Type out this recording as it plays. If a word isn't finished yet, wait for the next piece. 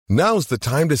Now's the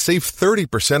time to save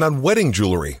 30% on wedding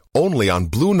jewelry, only on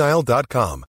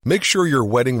BlueNile.com. Make sure your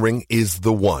wedding ring is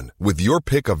the one with your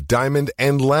pick of diamond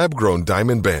and lab-grown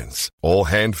diamond bands, all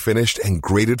hand-finished and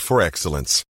graded for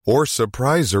excellence. Or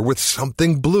surprise her with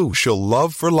something blue she'll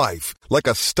love for life, like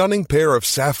a stunning pair of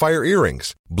sapphire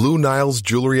earrings. Blue Nile's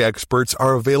jewelry experts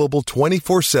are available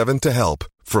 24/7 to help,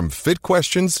 from fit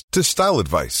questions to style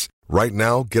advice. Right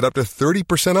now, get up to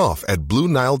 30% off at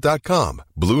BlueNile.com.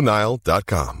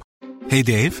 BlueNile.com. Hey,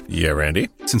 Dave. Yeah, Randy.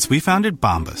 Since we founded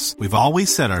Bombas, we've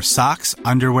always said our socks,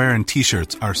 underwear, and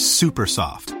T-shirts are super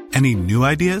soft. Any new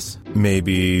ideas?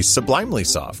 Maybe sublimely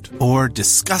soft. Or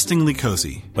disgustingly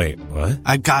cozy. Wait, what?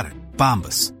 I got it.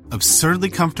 Bombas. Absurdly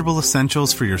comfortable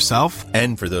essentials for yourself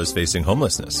and for those facing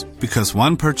homelessness. Because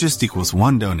one purchased equals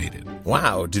one donated.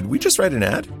 Wow, did we just write an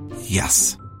ad?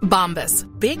 Yes. Bombas.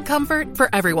 Big comfort for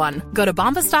everyone. Go to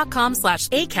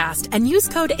bombas.com/ACAST and use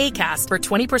code ACAST for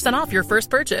 20% off your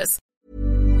first purchase.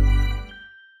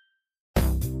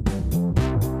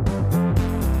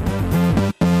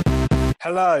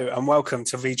 Hello and welcome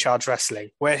to Recharge Wrestling.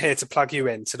 We're here to plug you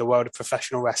into the world of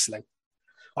professional wrestling.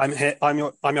 I'm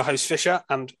your host Fisher,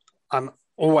 and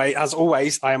as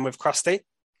always, I am with Krusty.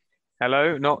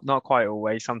 Hello, not quite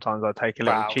always. Sometimes I take a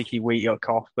little cheeky week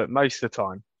off, but most of the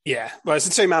time. Yeah, well, it's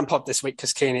a two-man pod this week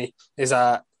because Keeney has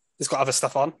got other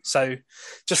stuff on. So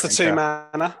just the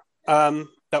two-manner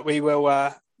that we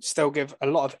will still give a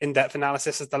lot of in-depth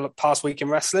analysis of the past week in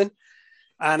wrestling.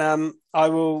 And I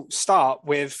will start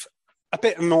with a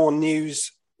bit more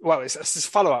news. Well, it's a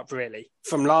follow-up, really,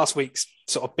 from last week's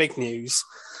sort of big news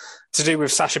to do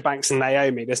with Sasha Banks and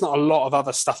Naomi. There's not a lot of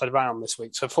other stuff around this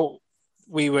week, so I thought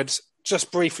we would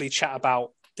just briefly chat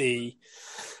about the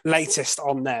latest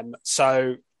on them.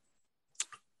 So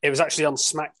it was actually on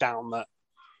SmackDown that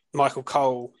Michael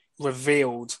Cole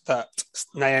revealed that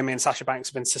Naomi and Sasha Banks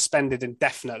have been suspended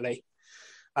indefinitely,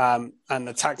 and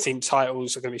the tag team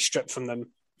titles are going to be stripped from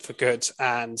them for good,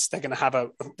 and they're going to have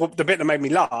the bit that made me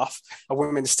laugh, a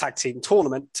women's tag team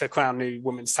tournament to crown new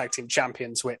women's tag team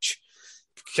champions, which,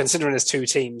 considering there's two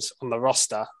teams on the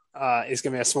roster, is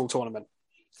going to be a small tournament.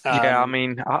 I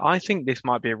mean, I think this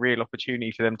might be a real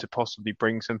opportunity for them to possibly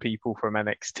bring some people from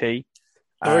NXT.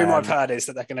 The rumor I've heard is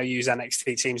that they're going to use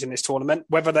NXT teams in this tournament.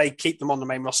 Whether they keep them on the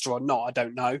main roster or not, I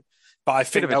don't know. But I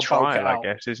think bit of a trial, I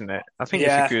guess, isn't it? I think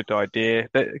it's a good idea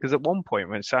because at one point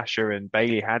when Sasha and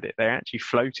Bayley had it, they actually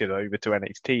floated over to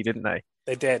NXT, didn't they?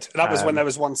 They did. That was when there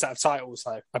was one set of titles,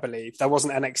 though. I believe there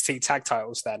wasn't NXT tag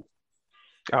titles then.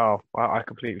 Oh, I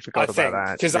completely forgot about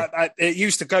that. Because it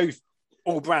used to go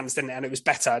all brands, didn't it? And it was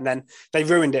better, and then they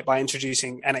ruined it by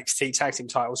introducing NXT tag team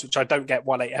titles, which I don't get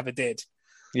why they ever did.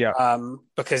 Yeah.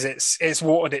 Because it's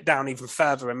watered it down even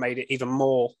further and made it even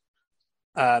more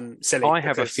silly. I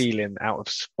have a feeling, out of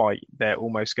spite, they're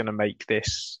almost going to make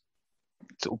this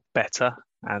sort of better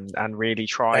and really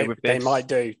try with this. They might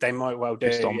do. They might well do.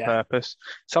 Just on purpose.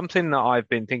 Something that I've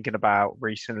been thinking about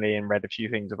recently and read a few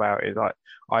things about is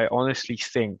I honestly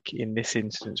think in this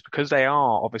instance, because they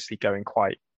are obviously going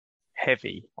quite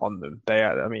heavy on them. They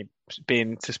are, I mean,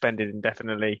 being suspended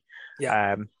indefinitely.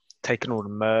 Yeah. Taking all the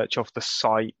merch off the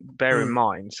site. Bear in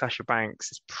mind, Sasha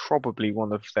Banks is probably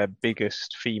one of their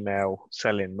biggest female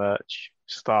selling merch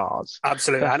stars.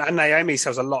 Absolutely. And Naomi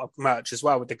sells a lot of merch as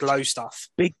well with the glow stuff.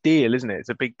 Big deal, isn't it? It's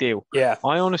a big deal. Yeah.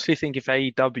 I honestly think if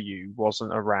AEW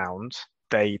wasn't around,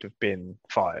 they'd have been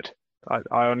fired. I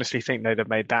honestly think they'd have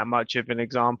made that much of an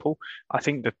example. I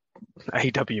think that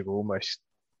AEW almost,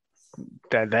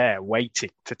 they're there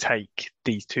waiting to take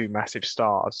these two massive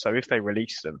stars. So if they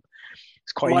release them,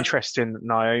 it's quite interesting that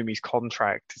Naomi's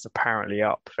contract is apparently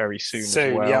up very soon as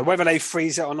well. Yeah, whether they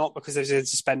freeze it or not because they've been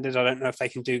suspended, I don't know if they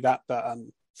can do that. But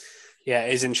yeah,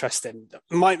 it is interesting.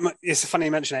 It's funny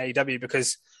you mention AEW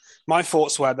because my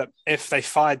thoughts were that if they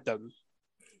fired them,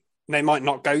 they might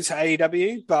not go to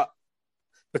AEW. But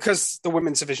because the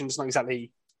women's division's not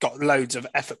exactly got loads of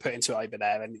effort put into it over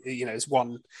there, and it's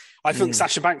one, I think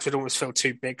Sasha Banks would almost feel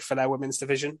too big for their women's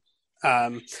division.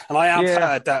 And I have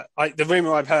heard that the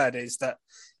rumor I've heard is that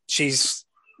she's,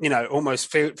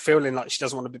 almost feeling like she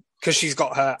doesn't want to be, because she's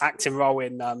got her acting role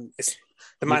in it's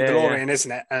The Mandalorian,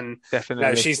 isn't it? And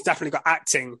definitely, she's definitely got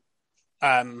acting.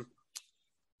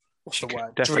 What's the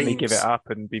word? Definitely dreams. Give it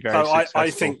up and be very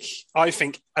successful. I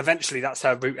think eventually that's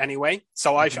her route anyway.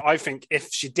 So I think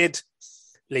if she did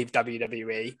leave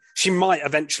WWE, she might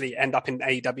eventually end up in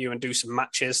AEW and do some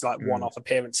matches, like one-off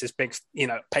appearances, big,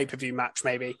 pay-per-view match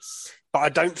maybe. But I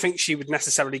don't think she would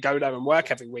necessarily go there and work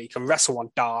every week and wrestle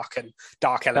on Dark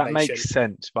Elevation. That makes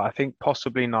sense, but I think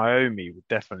possibly Naomi would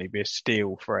definitely be a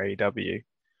steal for AEW.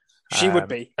 She would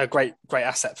be a great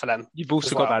asset for them. You've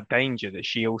also got that danger that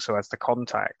she also has the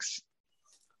contacts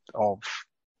of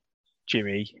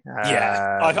Jimmy.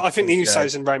 I think the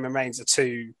Usos and Roman Reigns are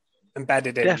too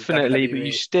embedded in definitely,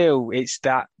 WWE. but it's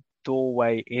that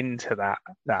doorway into that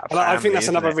family, I think that's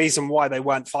another reason why they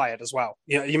weren't fired as well.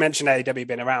 You mentioned AEW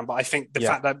being around, but I think the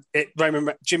fact that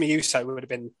Jimmy Uso would have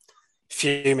been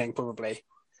fuming probably,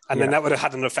 and then that would have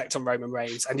had an effect on Roman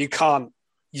Reigns, and you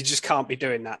just can't be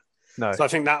doing that. No. So I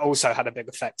think that also had a big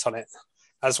effect on it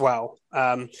as well.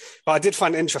 But I did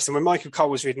find it interesting when Michael Cole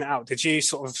was reading it out. Did you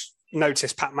sort of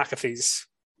notice Pat McAfee's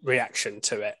reaction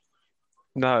to it?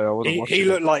 No, I wasn't watching. He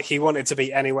looked like he wanted to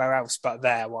be anywhere else but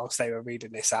there whilst they were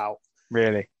reading this out.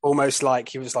 Really? Almost like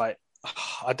he was like,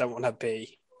 I don't want to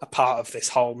be a part of this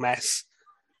whole mess.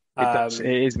 It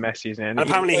is messy, isn't it? And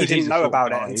apparently he didn't know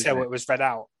about it until it was read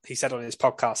out. He said on his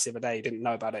podcast the other day he didn't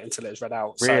know about it until it was read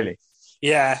out. Really? So,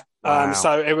 yeah. Wow.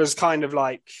 So it was kind of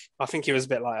like, I think he was a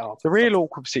bit like, it's a real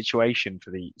awkward situation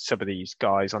for some of these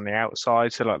guys on the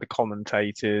outside, so like the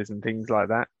commentators and things like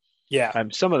that. Yeah.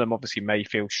 Some of them obviously may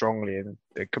feel strongly and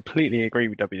they completely agree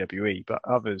with WWE, but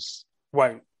others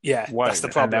won't. Yeah, that's the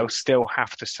problem. And they'll still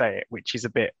have to say it, which is a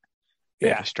bit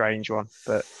of a strange one.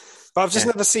 But I've just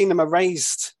never seen them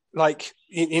erased. Like,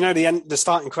 the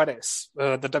starting credits,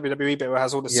 the WWE bit where it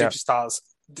has all the superstars.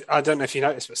 I don't know if you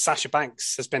noticed, but Sasha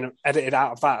Banks has been edited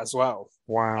out of that as well.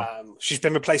 Wow. She's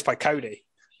been replaced by Cody,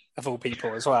 of all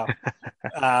people, as well.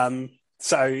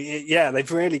 So,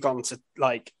 they've really gone to,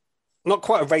 like, not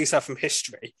quite erase her from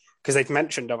history, because they've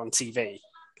mentioned her on TV,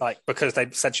 like, because they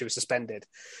said she was suspended.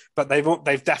 But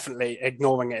they've definitely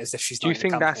ignoring it as if she's not. Do you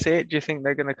think that's it? Do you think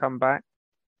they're going to come back?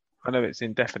 I know it's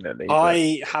indefinitely.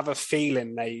 I have a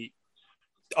feeling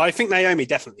I think Naomi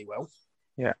definitely will.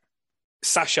 Yeah.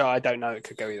 Sasha, I don't know. It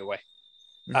could go either way.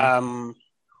 Mm-hmm.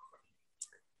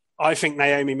 I think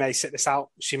Naomi may sit this out.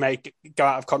 She may go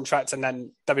out of contract, and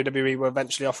then WWE will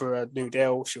eventually offer her a new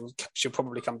deal. She'll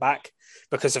probably come back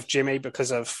because of Jimmy.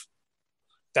 Because of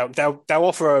they'll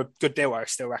offer her a good deal, I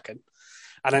still reckon.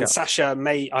 And then Sasha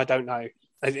may, I don't know.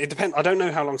 It depends. I don't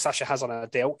know how long Sasha has on her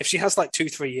deal. If she has like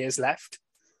 2-3 years left,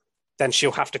 then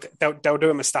she'll have to. They'll do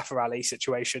a Mustafa Ali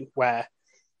situation where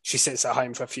she sits at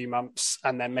home for a few months,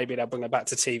 and then maybe they'll bring her back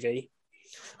to TV.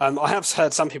 I have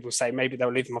heard some people say maybe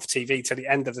they'll leave them off TV till the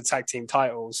end of the tag team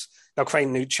titles. They'll create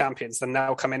new champions, then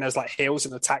they'll come in as like heels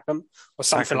and attack them or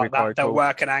something like that. They'll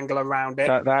work an angle around it.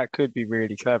 That could be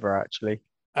really clever, actually.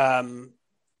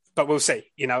 But we'll see.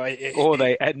 Or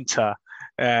they enter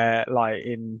like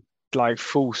in like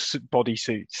full body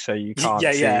suits, so you can't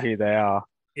see who they are.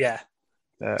 Yeah,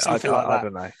 something like that. I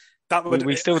don't know.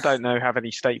 We still don't have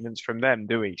any statements from them,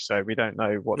 do we? So we don't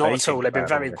know what. Not at all. They've been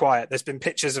very quiet. There's been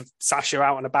pictures of Sasha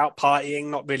out and about partying,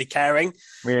 not really caring.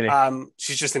 Really?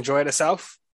 She's just enjoying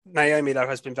herself. Naomi, though,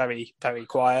 has been very, very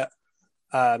quiet.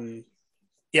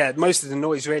 Most of the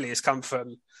noise really has come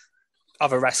from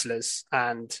other wrestlers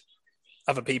and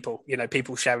other people.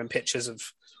 People sharing pictures of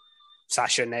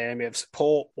Sasha and Naomi of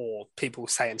support, or people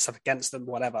saying stuff against them,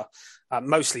 whatever.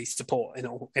 Mostly support, in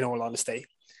all honesty.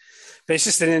 But it's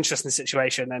just an interesting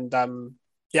situation. And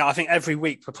I think every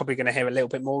week we're probably going to hear a little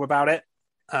bit more about it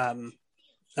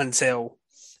until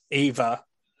either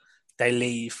they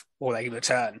leave or they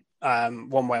return,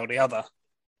 one way or the other.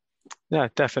 Yeah,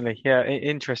 definitely. Yeah,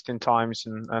 interesting times.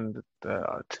 And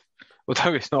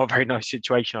although it's not a very nice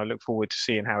situation, I look forward to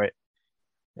seeing how it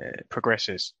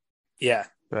progresses. Yeah.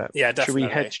 Definitely. Should we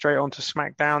head straight on to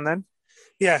SmackDown then?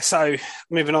 Yeah, so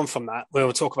moving on from that,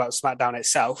 we'll talk about SmackDown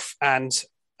itself. And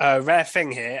a rare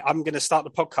thing here, I'm going to start the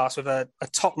podcast with a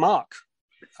top mark.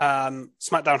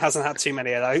 SmackDown hasn't had too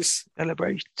many of those.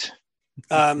 Celebrate.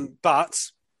 But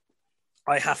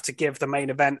I have to give the main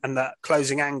event and the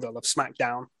closing angle of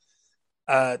SmackDown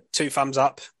 2 thumbs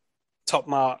up, top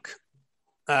mark,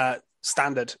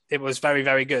 standard. It was very,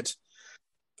 very good.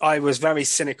 I was very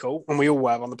cynical, and we all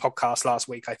were on the podcast last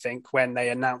week, I think, when they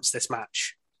announced this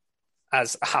match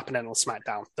as happening on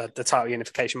SmackDown, the title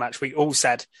unification match. We all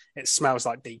said it smells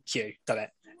like DQ, doesn't it?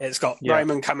 It's got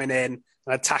Roman coming in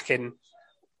and attacking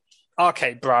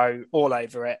RK Bro all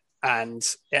over it, and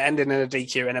it ended in a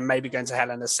DQ and then maybe going to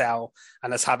Hell in a Cell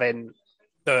and us having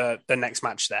the next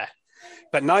match there.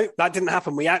 But no, that didn't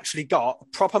happen. We actually got a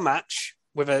proper match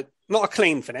with not a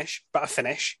clean finish, but a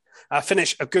finish.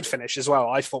 A good finish as well.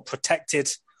 I thought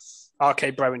protected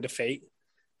RK Bro in defeat,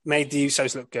 made the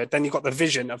Usos look good. Then you got the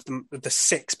vision of the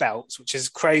 6 belts, which is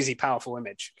a crazy powerful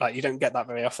image. Like, you don't get that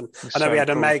very often. I know we had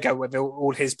Omega with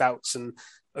all his belts and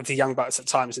the Young Bucks at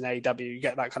times in AEW. You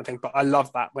get that kind of thing. But I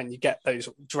love that when you get those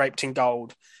draped in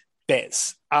gold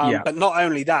bits. But not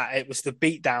only that, it was the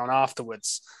beatdown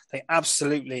afterwards. They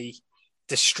absolutely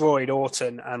destroyed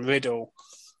Orton and Riddle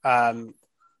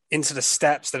into the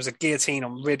steps. There was a guillotine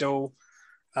on Riddle,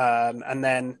 and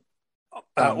then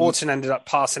Orton ended up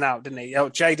passing out, didn't he?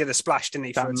 Jay did a splash, didn't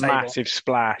he, for a table? Massive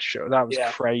splash. That was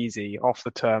crazy. Off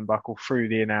the turnbuckle, through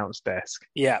the announce desk.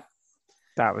 Yeah.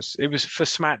 It was for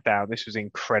SmackDown. This was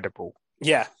incredible.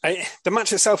 Yeah. The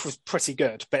match itself was pretty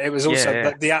good, but it was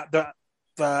also the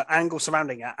angle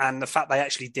surrounding it and the fact they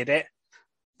actually did it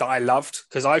that I loved,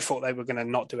 because I thought they were going to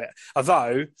not do it.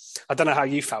 Although, I don't know how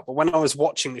you felt, but when I was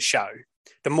watching the show,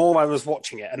 the more I was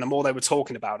watching it and the more they were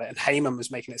talking about it, and Heyman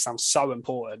was making it sound so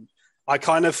important, I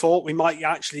kind of thought they might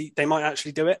actually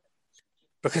do it,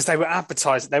 because they were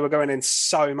advertising, they were going in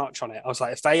so much on it. I was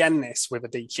like, if they end this with a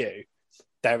DQ,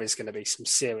 there is going to be some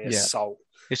serious salt.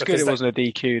 It's good it wasn't a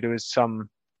DQ. There was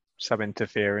some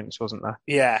interference, wasn't there?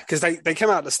 Yeah, because they came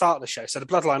out at the start of the show. So the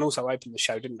Bloodline also opened the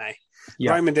show, didn't they?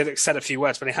 Yeah. Roman said a few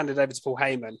words, but he handed over to Paul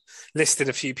Heyman, listed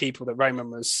a few people that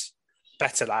Roman was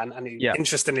better than. And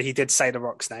interestingly, he did say The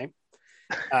Rock's name,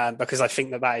 because I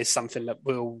think that is something that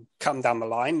will come down the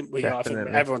line. I think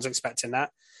everyone's expecting that.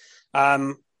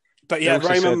 But yeah,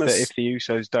 Roman was... that if the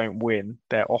Usos don't win,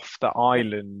 they're off the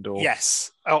island.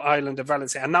 Yes, island of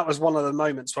Relative. And that was one of the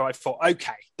moments where I thought,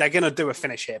 okay, they're going to do a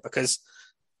finish here, because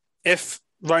if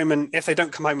they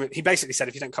don't come home with... He basically said,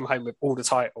 if you don't come home with all the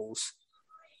titles,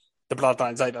 the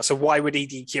Bloodline's over. So why would he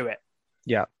DQ it?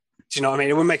 Yeah. Do you know what I mean?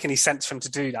 It wouldn't make any sense for him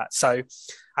to do that. So,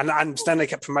 and then they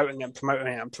kept promoting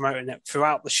it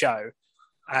throughout the show.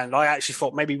 And I actually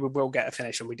thought maybe we will get a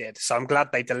finish, and we did. So I'm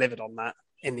glad they delivered on that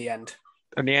in the end.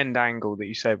 And the end angle that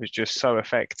you said was just so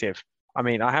effective. I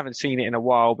mean, I haven't seen it in a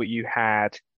while, but you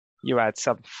had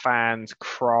some fans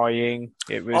crying.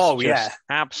 It was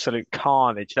absolute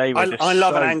carnage. They were I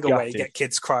love an angle where you get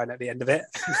kids crying at the end of it.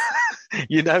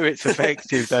 You know it's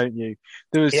effective, don't you?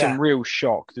 There was some real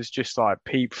shock. There's just like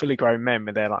fully grown men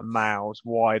with their like mouths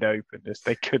wide open.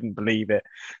 They couldn't believe it.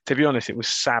 To be honest, it was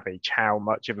savage how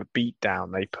much of a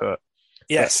beatdown they put.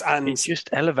 Yes, and it just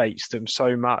elevates them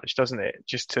so much, doesn't it?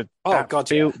 Just to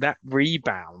that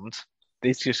rebound.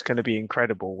 It's just going to be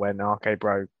incredible when RK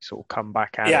Bro sort of come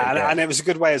back out. Yeah, and it was a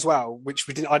good way as well, which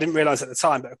I didn't realise at the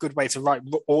time, but a good way to write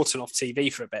Orton off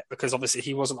TV for a bit, because obviously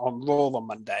he wasn't on Raw on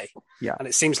Monday. Yeah, and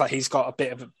it seems like he's got a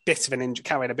bit of an injury,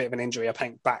 carrying a bit of an injury, I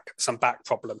think some back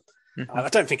problem. Mm-hmm. I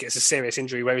don't think it's a serious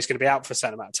injury where he's going to be out for a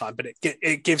certain amount of time, but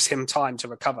it gives him time to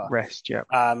recover. Rest, yeah.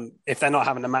 If they're not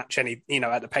having a match at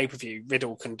the pay-per-view,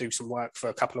 Riddle can do some work for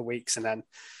a couple of weeks, and then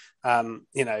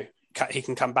he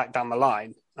can come back down the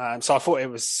line. So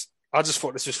I just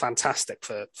thought this was fantastic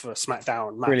for a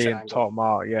SmackDown match. Brilliant top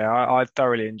mark, yeah. I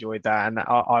thoroughly enjoyed that, and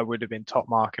I would have been top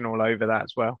marking all over that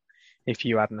as well if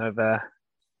you hadn't have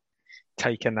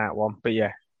taken that one. But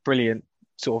yeah, brilliant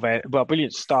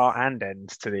brilliant start and end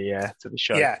to the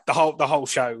show. Yeah, the whole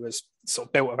show was sort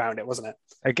of built around it, wasn't it?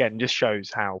 Again, just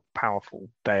shows how powerful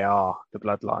they are. The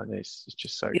Bloodline is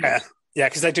just so good. Yeah,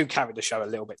 because they do carry the show a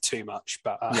little bit too much,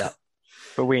 but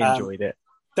but we enjoyed it.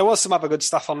 There was some other good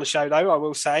stuff on the show, though, I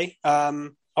will say.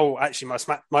 Actually,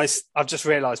 I've just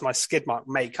realised my skid mark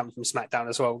may come from SmackDown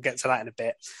as well. We'll get to that in a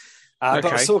bit.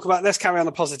 Okay. But let's carry on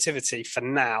the positivity for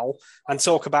now and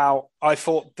talk about, I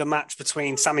thought, the match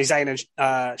between Sami Zayn and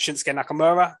Shinsuke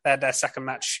Nakamura. They had their second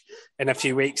match in a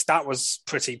few weeks. That was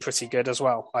pretty good as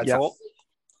well, I thought.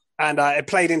 And it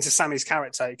played into Sami's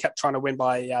character. He kept trying to win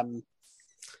by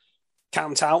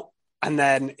count out, and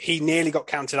then he nearly got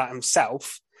counted out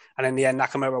himself. And in the end,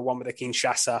 Nakamura won with a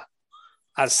Kinshasa.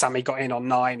 As Sami got in on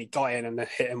 9, he got in and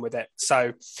hit him with it.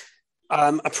 So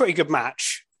a pretty good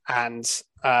match. And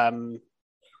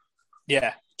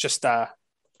just a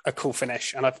cool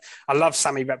finish. And I love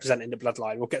Sami representing the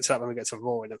Bloodline. We'll get to that when we get to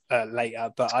Raw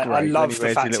later. But I love the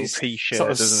fact he's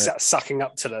sort of sucking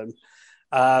up to them.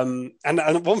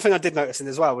 And one thing I did notice in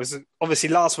as well was, obviously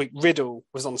last week Riddle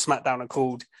was on SmackDown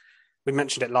and we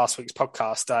mentioned it last week's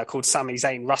podcast, called Sami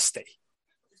Zayn Rusty.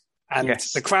 And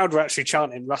the crowd were actually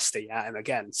chanting Rusty at him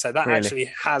again. So that actually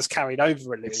has carried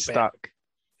over a little bit. Stuck.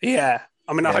 Yeah.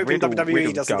 I mean, I hope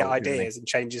WWE doesn't get ideas and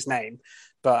change his name.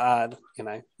 But,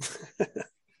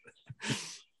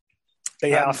 But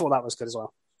yeah, I thought that was good as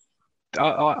well.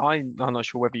 I'm not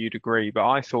sure whether you'd agree, but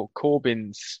I thought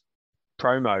Corbin's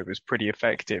promo was pretty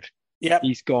effective. Yeah,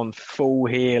 he's gone full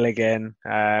heel again.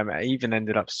 Even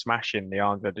ended up smashing the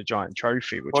Andre the Giant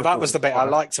trophy. That was the bit I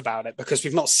liked about it, because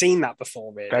we've not seen that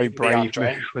before. Really, very brave,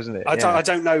 wasn't it? I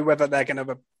don't know whether they're going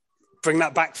to bring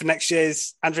that back for next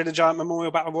year's Andre the Giant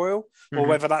Memorial Battle Royal, or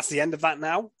whether that's the end of that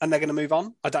now and they're going to move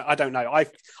on. I don't know.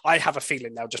 I have a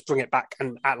feeling they'll just bring it back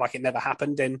and act like it never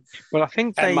happened in. Well, I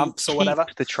think 10 months or whatever.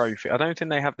 The trophy. I don't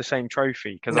think they have the same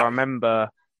trophy, because I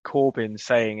remember Corbin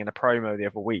saying in a promo the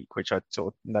other week, which I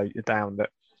sort of noted down, that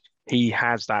he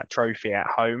has that trophy at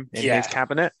home in his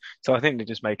cabinet. So I think they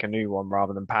just make a new one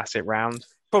rather than pass it round.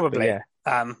 Probably. But yeah.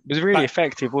 It was really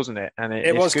effective, wasn't it? And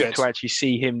it was good to actually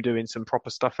see him doing some proper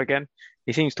stuff again.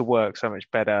 He seems to work so much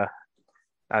better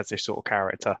as this sort of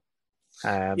character.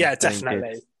 Yeah,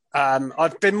 definitely.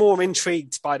 I've been more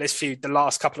intrigued by this feud the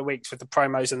last couple of weeks with the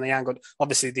promos and the angle.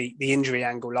 Obviously, the injury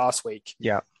angle last week.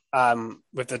 Yeah.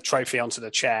 With the trophy onto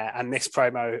the chair and this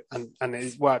promo and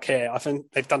his work here. I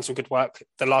think they've done some good work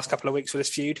the last couple of weeks with this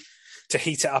feud to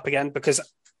heat it up again, because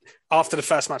after the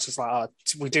first match, it's like,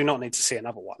 we do not need to see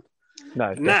another one.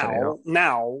 No,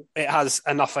 now it has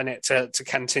enough in it to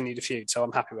continue the feud. So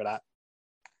I'm happy with that.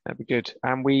 That'd be good.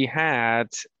 And we had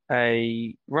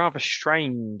a rather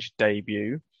strange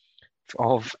debut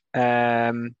of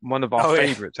one of our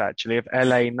favourites, actually, of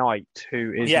LA Knight,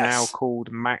 who is now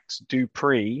called Max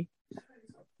Dupree.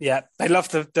 Yeah, they love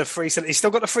the free syllable. He's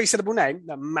still got the free syllable name,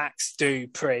 Max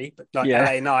Dupree, but like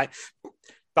LA Knight.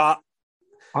 But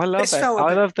I love it.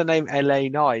 I love the name LA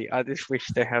Knight. I just wish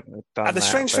they hadn't done that. And the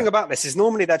strange thing about this is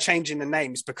normally they're changing the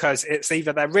names because it's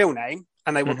either their real name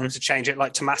and they want them to change it,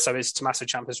 like Tommaso is Tommaso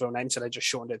Ciampa's real name, so they just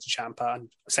shortened it to Ciampa, and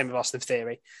same with Austin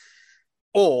Theory.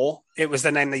 Or it was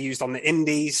the name they used on the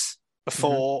Indies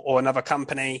before, or another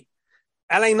company.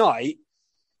 LA Knight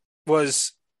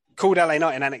was called LA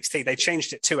Knight in NXT. They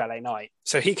changed it to LA Knight.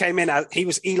 So he came in as, he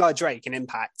was Eli Drake in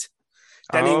Impact.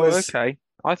 Then he was, okay.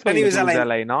 I thought he was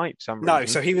LA Knight for some reason. No,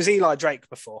 so he was Eli Drake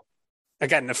before.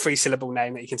 Again, the three syllable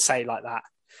name that you can say like that.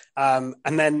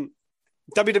 And then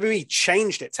WWE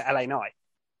changed it to LA Knight.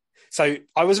 So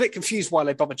I was a bit confused why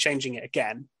they bothered changing it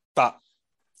again, but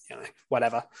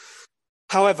whatever.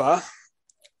 However,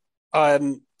 I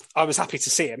was happy to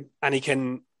see him, and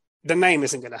the name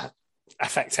isn't going to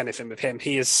affect anything with him.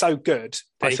 He is so good.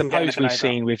 I suppose we've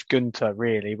seen with Gunther,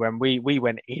 really, when we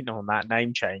went in on that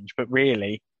name change, but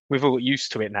really, we've all got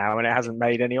used to it now, and it hasn't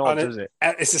made any odds, has it?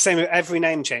 It's the same with every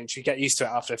name change. You get used to it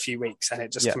after a few weeks, and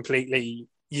it just completely,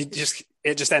 it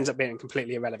just ends up being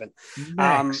completely irrelevant.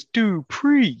 Max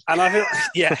Dupree. And I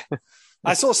feel,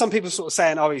 I saw some people sort of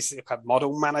saying, he's like a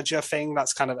model manager thing.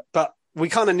 That's kind of, but we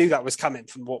kind of knew that was coming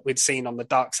from what we'd seen on the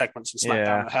dark segments from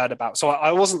SmackDown and heard about. So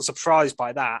I wasn't surprised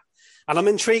by that. And I'm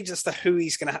intrigued as to who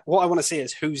he's going to, what I want to see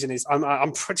is who's in his,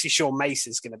 I'm pretty sure Mace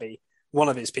is going to be one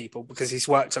of his people because he's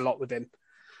worked a lot with him.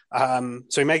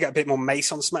 So he may get a bit more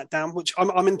Mace on SmackDown, which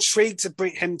I'm intrigued to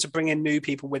bring in new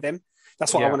people with him.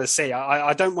 That's what I want to see.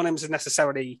 I don't want him to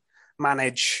necessarily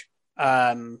manage,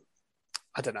 I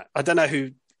don't know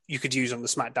who you could use on the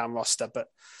SmackDown roster, but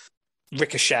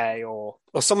Ricochet or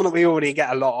someone that we already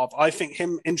get a lot of. I think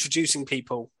him introducing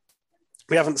people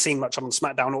we haven't seen much of on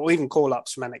SmackDown or even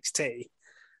call-ups from NXT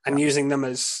and using them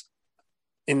as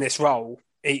in this role,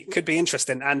 it could be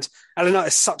interesting. And LA Knight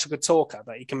is such a good talker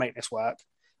that he can make this work.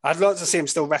 I'd like to see him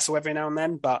still wrestle every now and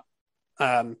then, but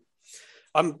I'm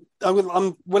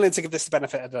willing to give this the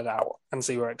benefit of the doubt and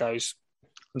see where it goes.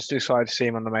 I'm still excited to see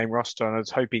him on the main roster, and I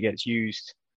just hope he gets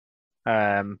used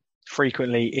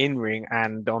frequently in ring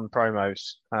and on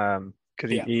promos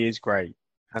because he is great.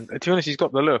 And to be honest, he's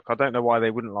got the look. I don't know why they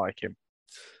wouldn't like him.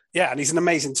 Yeah, and he's an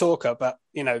amazing talker, but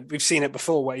we've seen it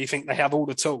before where you think they have all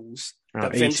the tools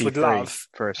that Vince would love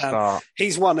for a start.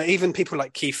 He's one that even people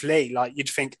like Keith Lee, like you'd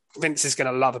think Vince is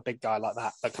going to love a big guy like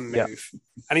that can move,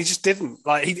 and he just didn't.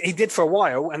 Like he did for a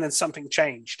while, and then something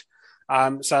changed.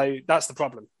 So that's the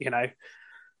problem,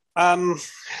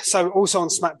 So also on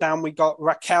SmackDown, we got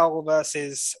Raquel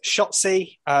versus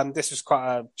Shotzi. This was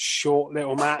quite a short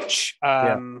little match.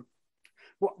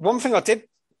 One thing I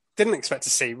didn't expect to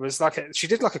see was she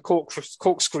did like a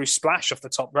corkscrew splash off the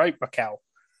top rope, Raquel.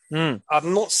 I've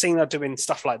not seen her doing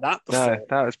stuff like that before. No,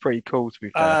 that was pretty cool to be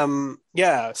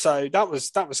fair. So that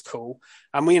was cool.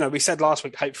 And we said last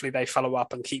week, hopefully they follow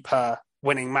up and keep her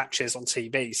winning matches on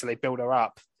TV, so they build her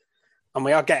up. And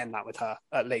we are getting that with her,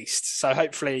 at least. So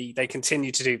hopefully they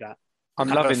continue to do that. I'm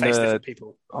loving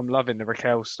the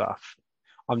Raquel stuff.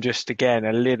 I'm just, again,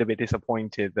 a little bit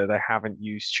disappointed that they haven't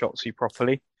used Shotzi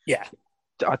properly. Yeah.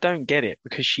 I don't get it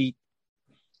because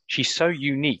she's so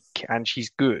unique and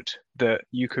she's good that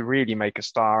you could really make a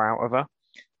star out of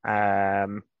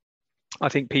her. I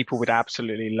think people would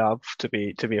absolutely love to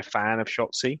be a fan of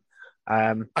Shotzi.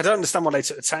 I don't understand why they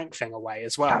took the tank thing away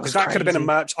as well, because that could have been a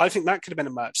merch. I think that could have been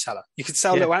a merch seller. You could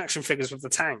sell little action figures with the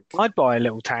tank. I'd buy a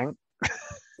little tank.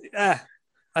 Yeah,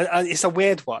 it's a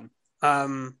weird one.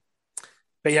 But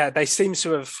yeah, they seem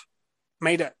to have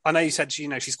made it. I know you said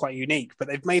she's quite unique, but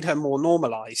they've made her more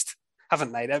normalized.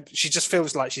 haven't they? She just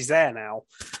feels like she's there now,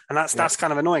 and that's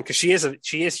kind of annoying because she is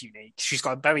unique. She's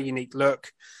got a very unique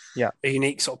look, a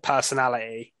unique sort of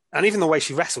personality, and even the way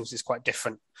she wrestles is quite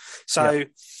different. So,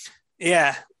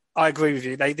 I agree with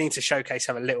you. They need to showcase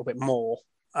her a little bit more.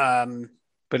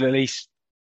 But at least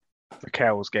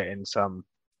Raquel's getting some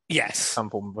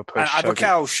form of a push. And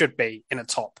Raquel should be in a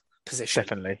top position.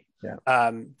 Definitely,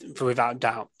 yeah. Without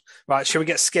doubt. Right, shall we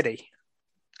get skiddy?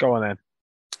 Go on then.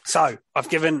 So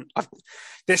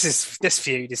this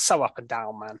feud is so up and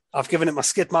down, man. I've given it my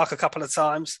skid mark a couple of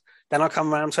times. Then I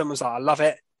come around to it and was like, I love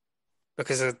it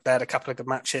because they had a couple of good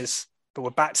matches. But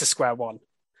we're back to square one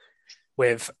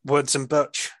with Woods and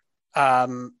Butch.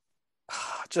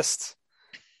 Just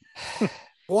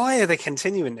why are they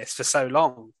continuing this for so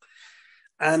long?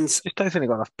 And just don't think they've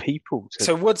got enough people to.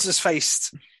 So Woods has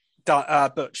faced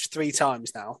Butch 3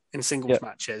 times now in singles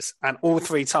matches, and all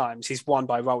 3 times he's won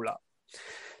by roll up.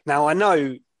 Now I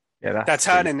know they're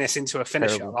turning this into a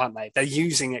finisher, terrible. Aren't they? They're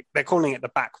using it. They're calling it the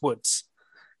backwoods,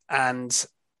 and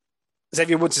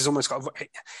Xavier Woods has almost got.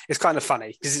 It's kind of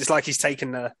funny because it's like he's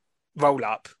taken the roll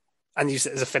up and used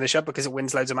it as a finisher because it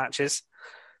wins loads of matches.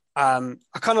 I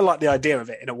kind of like the idea of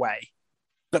it in a way,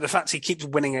 but the fact he keeps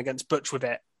winning against Butch with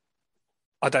it,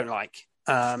 I don't like.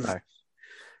 No.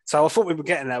 So I thought we were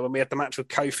getting there when we had the match with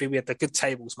Kofi. We had the good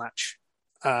tables match.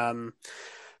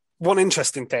 One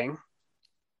interesting thing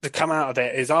to come out of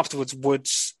it is afterwards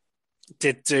Woods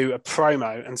did do a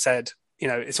promo and said, you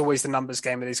know, it's always the numbers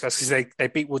game with these guys because they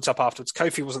beat Woods up afterwards.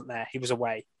 Kofi wasn't there. He was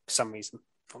away for some reason.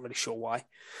 Not really sure why.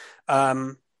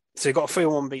 So he got a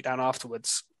 3-1 beatdown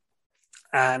afterwards.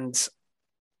 And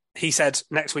he said,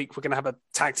 next week we're going to have a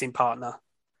tag team partner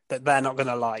that they're not going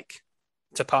to like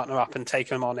to partner up and take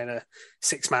them on in a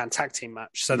 6-man tag team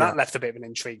match. So that left a bit of an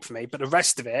intrigue for me. But the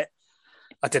rest of it,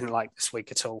 I didn't like this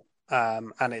week at all.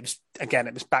 And it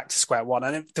was back to square one.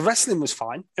 And the wrestling was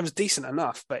fine. It was decent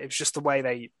enough, but it was just the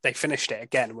way they finished it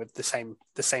again with the same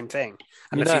thing.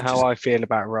 And you know how I feel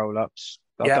about roll-ups.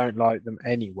 I don't like them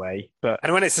anyway.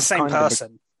 And when it's the same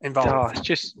person involved, it's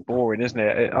just boring, isn't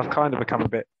it? I've kind of become a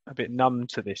bit numb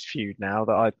to this feud now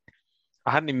that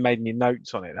I hadn't even made any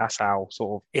notes on it. That's how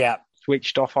sort of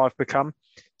switched off I've become.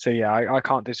 So I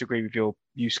can't disagree with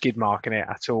you skid marking it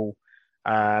at all.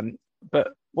 But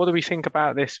what do we think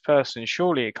about this person?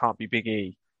 Surely it can't be Big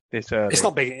E. It's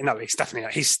not Big E. No, he's definitely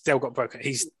not. He's still got broken.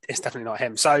 It's definitely not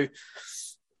him. So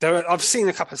I've seen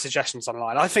a couple of suggestions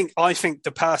online. I think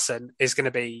the person is going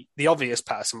to be the obvious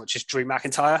person, which is Drew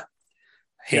McIntyre.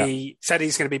 He said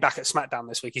he's going to be back at SmackDown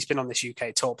this week. He's been on this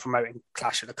UK tour promoting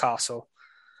Clash at the Castle.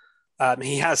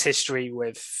 He has history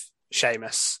with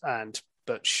Sheamus and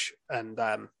Butch and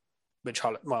Ridge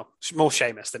Holland. Well, more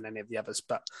Sheamus than any of the others,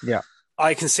 but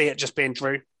I can see it just being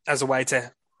Drew as a way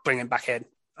to bring him back in.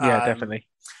 Yeah, definitely.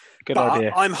 Good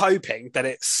idea. I'm hoping that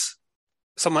it's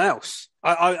someone else.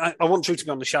 I want Drew to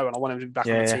be on the show and I want him to be back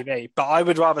on the TV, but I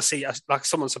would rather see like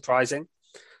someone surprising.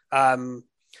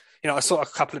 You know, I saw a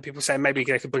couple of people saying maybe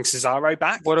they could bring Cesaro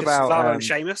back. What about Cesaro and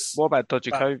Sheamus? What about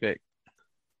Dojakovic?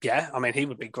 Yeah, I mean, he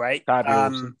would be great. That'd be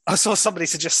awesome. I saw somebody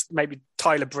suggest maybe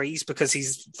Tyler Breeze because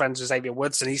he's friends with Xavier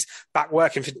Woods and he's back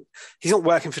working for. He's not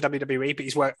working for WWE, but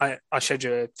he's I showed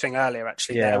you a thing earlier.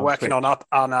 Actually, they're working on Up,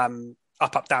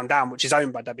 Down, Down, which is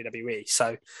owned by WWE.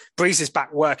 So Breeze is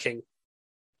back working,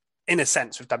 in a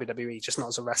sense, with WWE, just not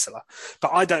as a wrestler.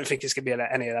 But I don't think it's going to be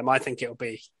any of them. I think it'll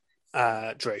be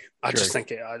Drew. I just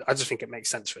think it makes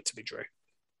sense for it to be Drew.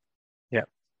 Yeah.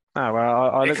 Oh,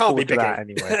 well, I look forward to that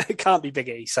anyway. It can't be Big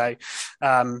E. So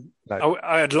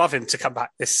I'd love him to come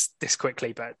back this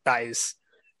quickly, but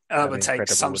that would take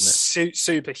some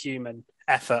superhuman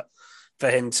effort for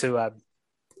him to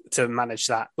manage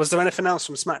that. Was there anything else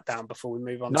from SmackDown before we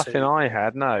move on? Nothing I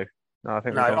had, no. I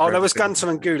think no. There was Gunther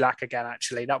and Gulak again,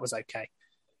 actually. That was okay.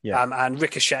 Yeah. And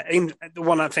Ricochet. The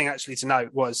one thing actually to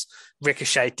note was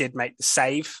Ricochet did make the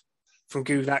save from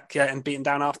Gulak getting beaten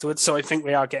down afterwards. So I think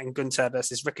we are getting Gunther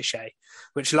versus Ricochet,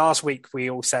 which last week we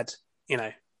all said, you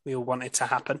know, we all wanted to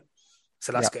happen.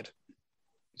 So that's good.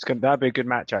 That'd be a good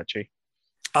match, actually.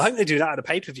 I hope they do that at a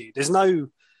pay-per-view. There's no,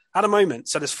 at the moment,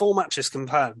 so there's 4 matches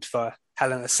confirmed for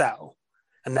Hell in a Cell,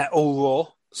 and they're all Raw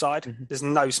side. Mm-hmm. There's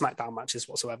no SmackDown matches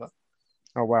whatsoever.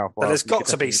 Oh, wow. But there's got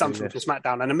to be something from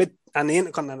SmackDown, and the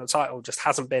Intercontinental title just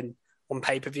hasn't been on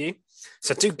pay-per-view.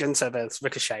 So do Gunther versus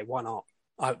Ricochet, why not?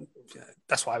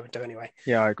 That's what I would do anyway.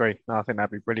 Yeah, I agree. No, I think that'd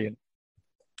be brilliant.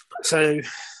 So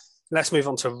let's move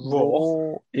on to Raw.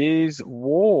 Raw is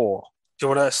War. Do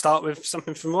you want to start with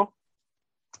something from Raw?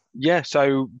 Yeah,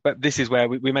 but this is where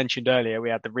we mentioned earlier,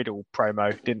 we had the Riddle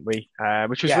promo, didn't we?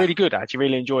 Which was really good, actually,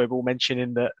 really enjoyable,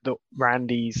 mentioning that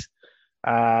Randy's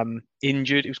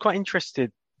injured. It was quite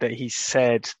interesting that he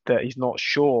said that he's not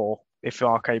sure if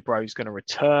RK Bro is going to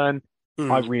return.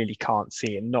 I really can't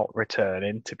see it not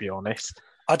returning, to be honest.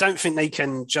 I don't think they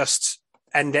can just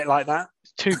end it like that.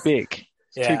 It's too big.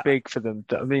 It's too big for them.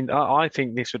 I mean, I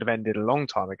think this would have ended a long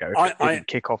time ago if it didn't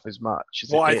kick off as much.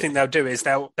 What I think they'll do is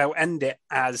they'll end it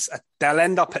as they'll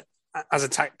end up as a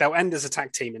tag. They'll end as a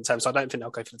tag team in terms. I don't think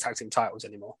they'll go for the tag team titles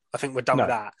anymore. I think we're done with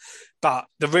that. But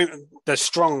the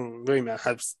strong rumor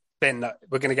has been that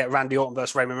we're going to get Randy Orton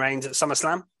versus Roman Reigns at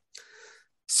SummerSlam.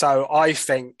 So I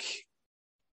think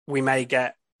we may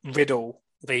get Riddle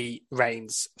v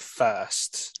Reigns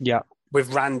first. Yeah,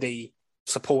 with Randy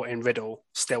supporting Riddle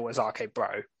still as RK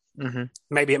Bro. Mm-hmm.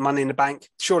 Maybe at Money in the Bank.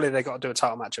 Surely they got to do a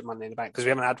title match at Money in the Bank because we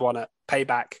haven't had one at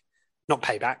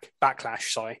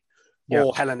Backlash,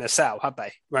 or Hell in a Cell, have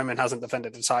they? Roman hasn't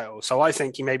defended the title. So I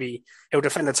think he'll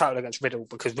defend the title against Riddle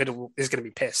because Riddle is going to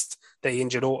be pissed that he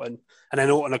injured Orton, and then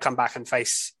Orton will come back and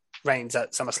face Reigns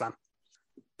at SummerSlam.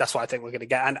 That's what I think we're going to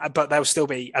get. But they'll still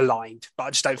be aligned, but I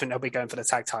just don't think they'll be going for the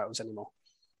tag titles anymore.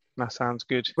 That sounds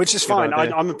good. Which is fine.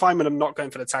 I'm fine with them not going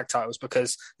for the tag titles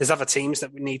because there's other teams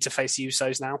that we need to face the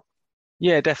Usos now.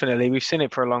 Yeah, definitely. We've seen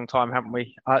it for a long time, haven't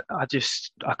we? I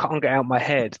can't get out of my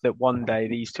head that one day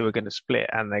these two are going to split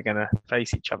and they're going to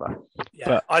face each other. Yeah,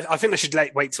 but I think they should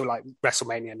wait till like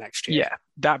WrestleMania next year. Yeah,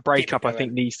 that breakup I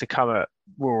think needs to come at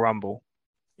Royal Rumble.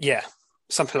 Yeah,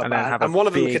 something like that. And one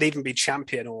of them could even be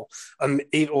champion or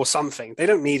something. They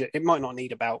don't need it. It might not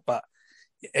need a belt, but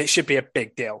it should be a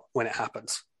big deal when it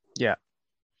happens. Yeah.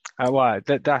 Well,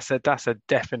 that's a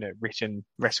definite written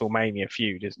WrestleMania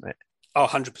feud, isn't it? Oh,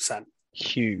 100%.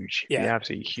 Huge. Yeah,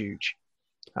 absolutely huge.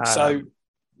 So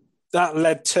that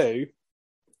led to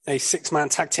a 6-man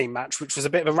tag team match, which was a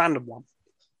bit of a random one.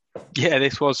 Yeah,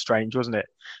 this was strange, wasn't it?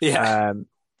 Yeah.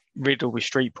 Riddle with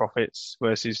Street Profits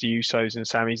versus the Usos and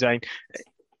Sami Zayn.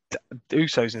 The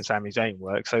Usos and Sami Zayn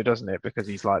work, so doesn't it? Because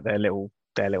he's like their little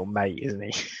mate, isn't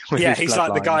he? Yeah, he's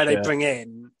like the guy they bring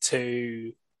in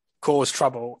to cause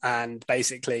trouble and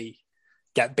basically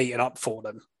get beaten up for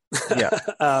them. Yeah.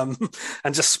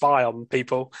 And just spy on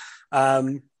people,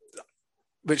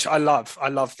 which I love. I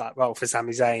love that role for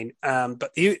Sami Zayn.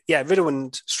 But Riddle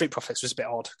and Street Profits was a bit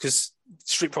odd because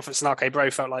Street Profits and RK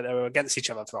Bro felt like they were against each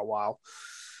other for a while.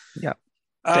 Yeah.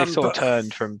 They've sort of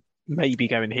turned from maybe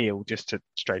going heel just to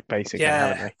straight basic.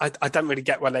 Yeah, I don't really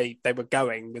get where they were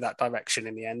going with that direction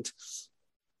in the end.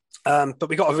 But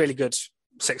we got a really good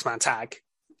 6-man tag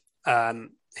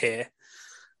here.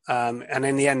 And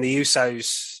in the end, the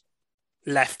Usos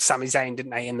left Sami Zayn,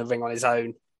 didn't they, in the ring on his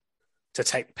own to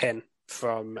take the pin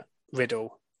from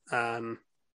Riddle. It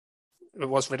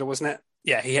was Riddle, wasn't it?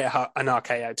 Yeah, he hit an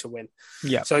RKO to win.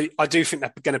 Yeah. So I do think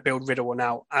they're going to build Riddle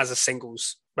now as a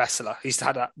singles wrestler. He's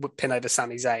had a pin over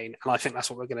Sami Zayn, and I think that's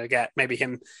what we're going to get. Maybe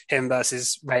him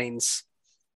versus Reigns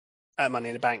at Money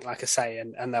in the Bank, like I say,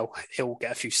 and he'll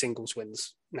get a few singles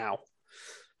wins now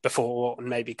before Orton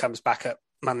maybe comes back at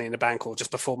Money in the Bank or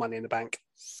just before Money in the Bank.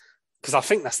 Because I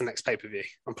think that's the next pay-per-view.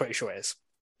 I'm pretty sure it is.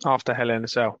 After Hell in a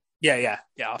Cell. Yeah,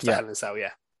 after Hell in a Cell, yeah.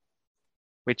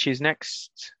 Which is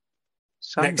next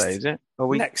Sunday, is it?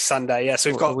 Next Sunday, yeah.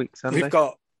 So we've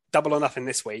got Double or Nothing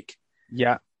this week.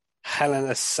 Yeah. Hell in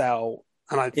a Cell,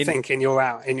 and I think in your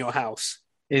house.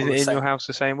 Is it in your house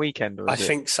the same weekend? Or I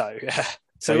think so, yeah.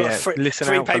 So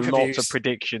listen out for lots of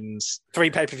predictions. 3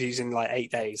 pay-per-views in like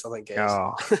 8 days, I think it is.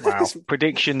 Oh, wow.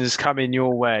 Predictions coming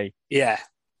your way. Yeah.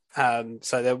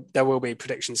 So there will be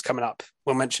predictions coming up.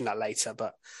 We'll mention that later,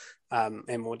 but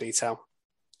in more detail.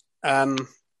 What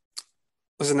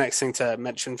was the next thing to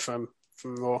mention from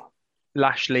Raw?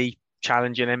 Lashley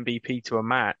challenging MVP to a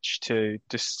match to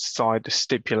decide the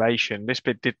stipulation. This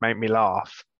bit did make me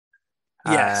laugh.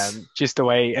 Yes. Just the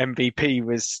way MVP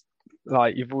was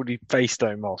like, you've already faced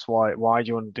Omos. Why do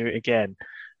you want to do it again?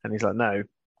 And he's like, no,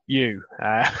 you.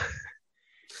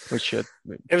 It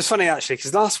was funny actually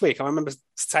because last week I remember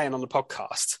saying on the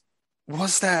podcast,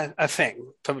 was there a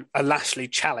thing for a Lashley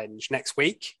challenge next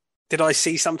week? Did I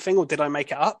see something or did I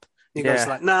make it up? And you guys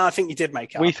were like, no, I think you did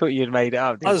make it up. We thought you'd made it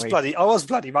up. I was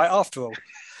bloody right after all.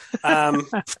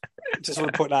 Just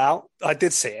want to point that out. I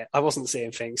did see it. I wasn't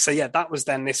seeing things. So yeah, that was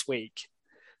then this week,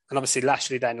 and obviously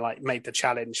Lashley then like made the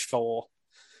challenge for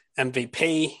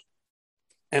MVP.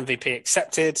 MVP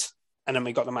accepted, and then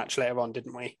we got the match later on,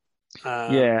 didn't we?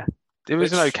 It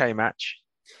was an okay match.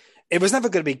 It was never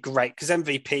going to be great because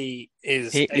MVP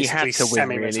is he had to win,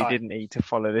 really, didn't he, to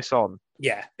follow this on?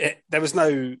 Yeah, there was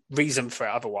no reason for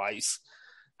it otherwise.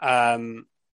 And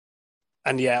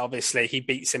yeah, obviously he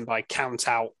beats him by count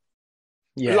out.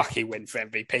 Yeah. Lucky win for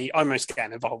MVP. Almost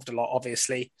getting involved a lot,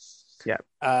 obviously. Yeah.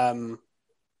 But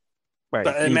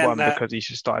he won because he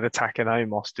just started attacking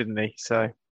Omos, didn't he? So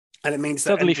And it means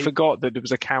that Suddenly forgot that there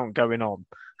was a count going on.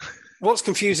 What's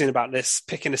confusing about this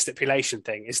picking a stipulation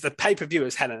thing is the pay-per-view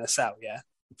is Hell in a Cell, yeah?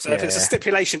 So if it's a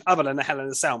stipulation other than a Hell in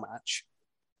a Cell match,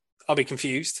 I'll be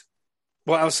confused.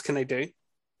 What else can they do?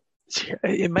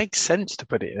 It makes sense to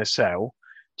put it in a cell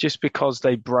just because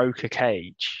they broke a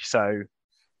cage. So,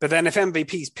 but then if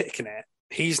MVP's picking it,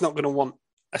 he's not going to want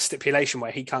a stipulation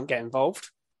where he can't get involved.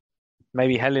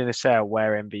 Maybe Hell in a Cell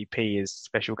where MVP is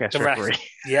special guest referee.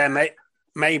 Yeah,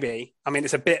 maybe. I mean,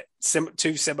 it's a bit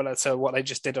too similar to what they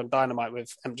just did on Dynamite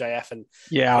with MJF, and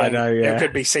I know. Yeah, it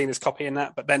could be seen as copying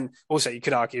that. But then also, you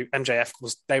could argue MJF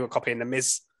they were copying the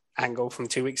Miz angle from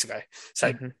 2 weeks ago.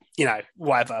 So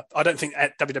whatever. I don't think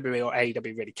WWE or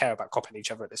AEW really care about copying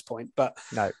each other at this point. But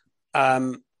no,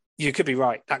 you could be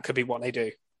right. That could be what they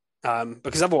do.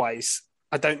 Because otherwise,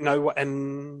 I don't know what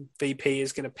MVP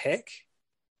is going to pick.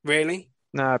 Really?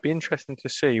 No, it'd be interesting to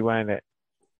see, won't it?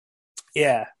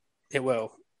 Yeah, it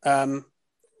will.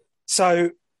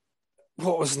 So,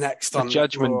 what was next on the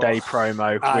Judgment Day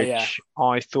promo, which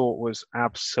I thought was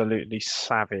absolutely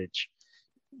savage.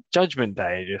 Judgment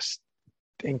Day are just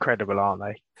incredible, aren't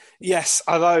they? Yes,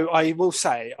 although I will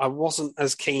say I wasn't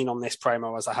as keen on this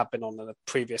promo as I have been on the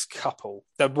previous couple.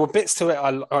 There were bits to it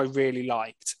I really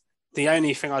liked. The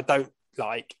only thing I don't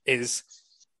like is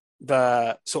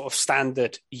the sort of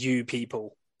standard you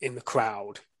people in the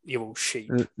crowd, you all sheep.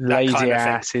 Lazy kind of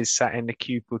asses sat in the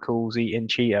cubicles eating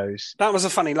Cheetos. That was a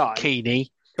funny line.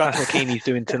 Keeney. That's what Keeney's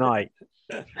doing tonight.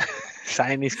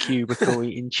 Sat in his cubicle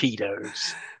eating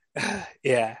Cheetos.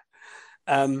 Yeah.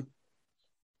 I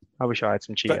wish I had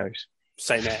some Cheetos.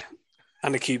 Same here.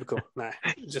 And a cubicle. No,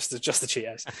 just the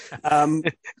Cheetos.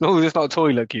 No, it's not a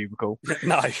toilet cubicle.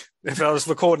 No. If I was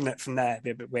recording it from there, it'd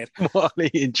be a bit weird. While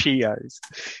eating Cheetos.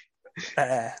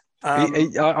 I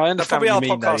understand what you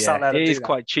mean, though, yeah. It is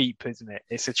quite cheap, isn't it?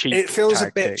 It's a cheap It feels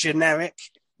tactic. a bit generic.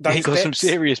 He got some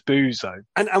serious booze, though.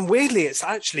 And weirdly, it's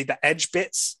actually the Edge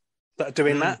bits that are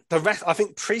doing that. The rest, I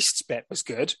think Priest's bit was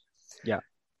good. Yeah.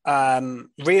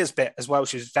 Rhea's bit as well,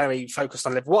 she was very focused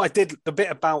on Liv. What I did, the bit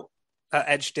about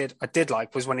Edge I did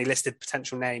like was when he listed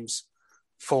potential names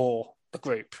for the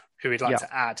group who he'd like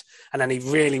to add. And then he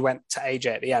really went to AJ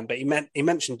at the end. But he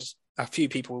mentioned a few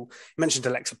people. He mentioned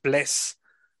Alexa Bliss,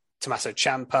 Tommaso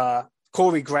Ciampa,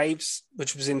 Corey Graves,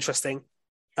 which was interesting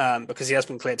because he has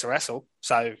been cleared to wrestle.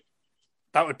 So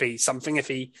that would be something if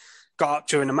he got up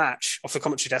during a match off the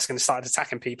commentary desk and started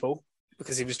attacking people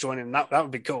because he was joining. That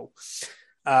would be cool.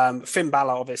 Finn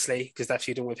Balor, obviously, because they're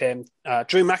feuding with him.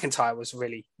 Drew McIntyre was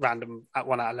really random at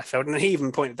one out of left field. And he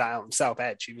even pointed that out himself,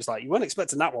 Edge. He was like, you weren't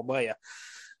expecting that one, were you?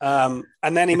 And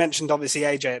then he mentioned, obviously,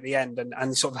 AJ at the end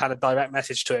and sort of had a direct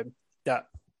message to him that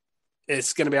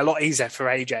it's going to be a lot easier for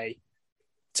AJ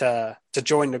to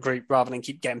join the group rather than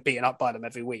keep getting beaten up by them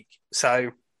every week. So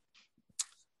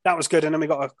that was good. And then we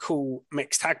got a cool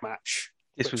mixed tag match.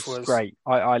 This was great.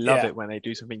 I love it when they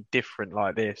do something different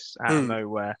like this out of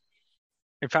nowhere.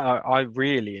 In fact, I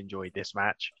really enjoyed this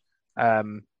match.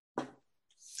 Had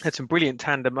some brilliant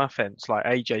tandem offense, like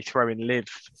AJ throwing Liv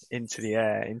into the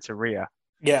air, into Rhea.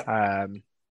 Yeah.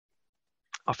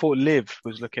 I thought Liv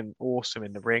was looking awesome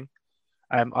in the ring.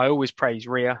 I always praise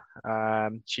Rhea.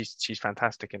 She's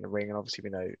fantastic in the ring, and obviously we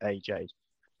know AJ.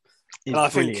 And I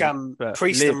think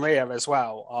Priest and Rhea as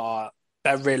well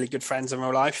they're really good friends in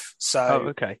real life. So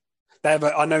okay.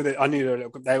 I knew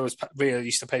Rhea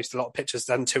used to post a lot of pictures.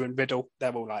 Them two and Riddle,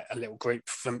 they're all like a little group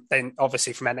from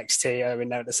NXT are in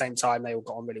there at the same time. They all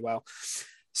got on really well,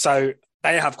 so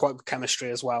they have quite good chemistry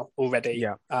as well already.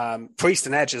 Yeah. Priest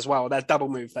and Edge as well. Their double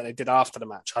move that they did after the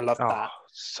match, I love that.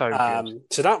 So good.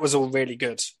 So that was all really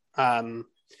good. And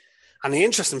the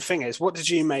interesting thing is, what did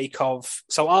you make of?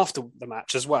 So after the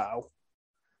match as well,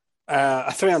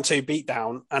 a 3-on-2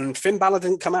 beatdown, and Finn Balor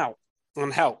didn't come out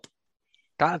and help.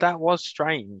 That was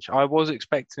strange. I was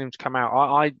expecting him to come out.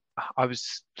 I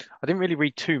didn't really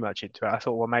read too much into it. I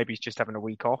thought, well, maybe he's just having a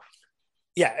week off.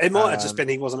 Yeah, it might have just been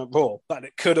he wasn't at Raw, but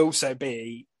it could also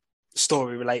be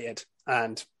story related.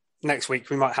 And next week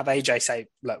we might have AJ say,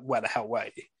 "Look, where the hell were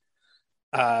you?"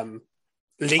 I've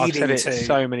said it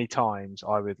so many times.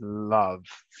 I would love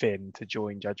Finn to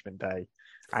join Judgment Day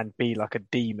and be like a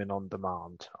demon on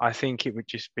demand. I think it would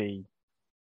just be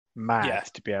mad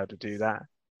to be able to do that.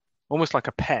 Almost like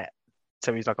a pet.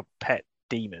 So he's like a pet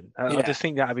demon. I just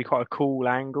think that would be quite a cool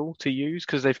angle to use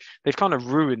because they've kind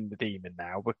of ruined the demon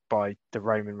now by the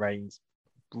Roman Reigns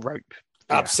rope.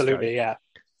 Absolutely, yeah.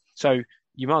 So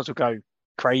you might as well go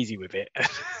crazy with it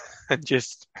and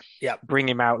just bring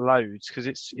him out loads because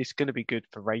it's going to be good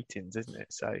for ratings, isn't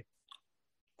it? So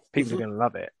people are going to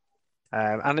love it.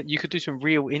 And you could do some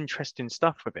real interesting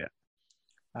stuff with it.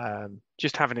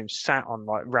 Just having him sat on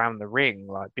like round the ring,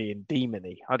 like being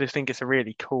demony. I just think it's a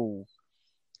really cool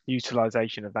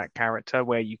utilization of that character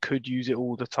where you could use it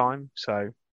all the time.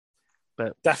 So,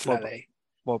 but Definitely.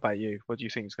 What about you? What do you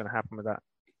think is going to happen with that?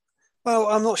 Well,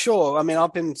 I'm not sure. I mean,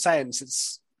 I've been saying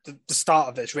since the start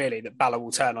of this, really, that Balor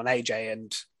will turn on AJ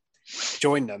and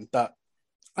join them. But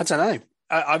I don't know.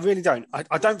 I really don't.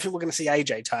 I don't think we're going to see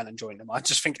AJ turn and join them. I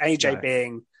just think AJ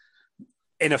being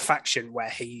in a faction where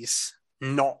he's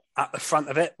not at the front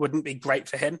of it wouldn't be great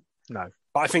for him. No.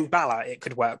 But I think Balor, it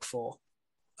could work for.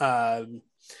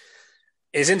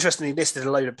 It's interesting he listed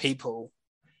a load of people.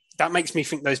 That makes me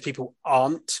think those people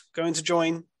aren't going to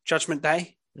join Judgment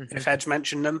Day, if Edge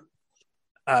mentioned them.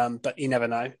 But you never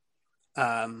know.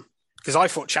 Because I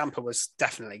thought Ciampa was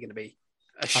definitely going to be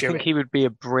a shoe. I think he would be a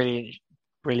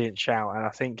brilliant shout, and I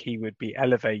think he would be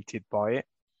elevated by it.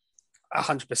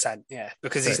 100%, yeah.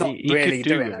 Because he's not really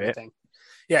doing anything.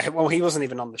 Yeah, well, he wasn't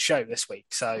even on the show this week.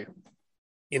 So,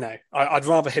 I'd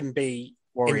rather him be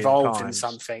involved in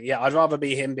something. Yeah, I'd rather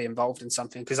be him be involved in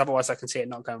something because otherwise I can see it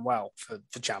not going well for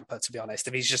Ciampa, to be honest.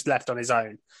 If he's just left on his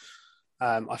own,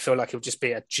 I feel like he'll just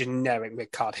be a generic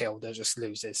mid-card heel that just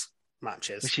loses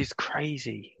matches. Which is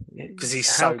crazy. Because he's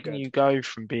so good. How can you go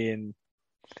from being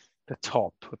the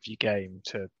top of your game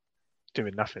to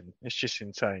doing nothing? It's just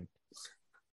insane.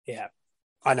 Yeah,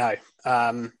 I know.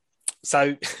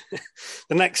 So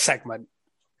the next segment,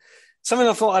 something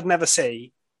I thought I'd never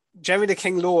see, Jerry the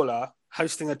King Lawler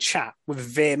hosting a chat with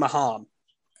Veer Mahan.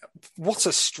 What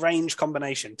a strange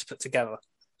combination to put together.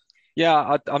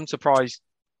 Yeah, I'm surprised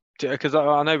because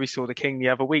I know we saw the King the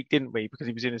other week, didn't we? Because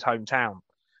he was in his hometown.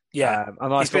 Yeah,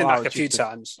 and he's been back a few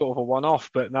times. Sort of a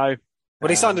one-off, but no. Well,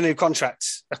 he signed a new contract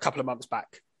a couple of months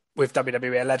back with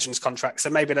WWE, a Legends contract. So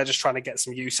maybe they're just trying to get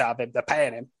some use out of him. They're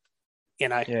paying him.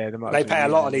 Yeah, they pay a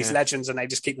lot of these Legends and they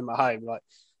just keep them at home. Like,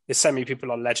 there's so many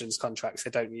people on Legends contracts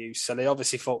they don't use. So they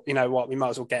obviously thought, you know what, we might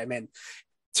as well get him in.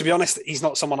 To be honest, he's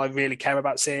not someone I really care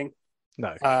about seeing.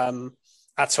 No.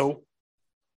 At all.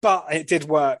 But it did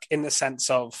work in the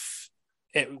sense of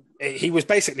he was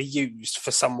basically used for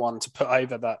someone to put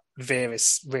over that Veer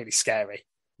is really scary.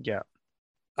 Yeah.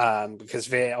 Because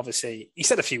Veer, obviously, he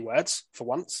said a few words for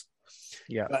once.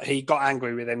 Yeah. But he got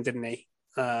angry with him, didn't he?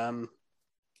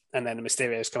 And then the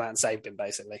Mysterios come out and saved him,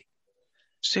 basically.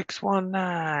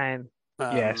 619.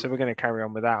 Yeah, so we're going to carry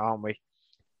on with that, aren't we?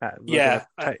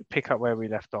 Pick up where we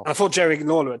left off. I thought Jerry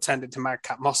Lawler had turned into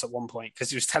Madcap Moss at one point because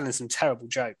he was telling some terrible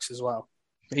jokes as well.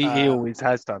 He always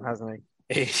has done, hasn't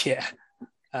he? Yeah.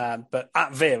 But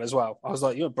at Veer as well. I was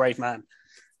like, you're a brave man.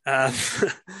 But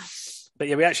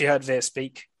yeah, we actually heard Veer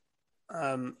speak.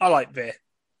 I like Veer.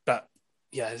 But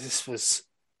yeah, this was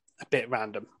a bit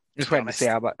random. Just waiting to see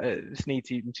how this needs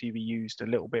to be used a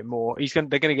little bit more. They're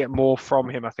going to get more from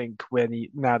him, I think,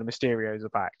 now the Mysterios are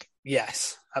back.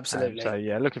 Yes, absolutely. So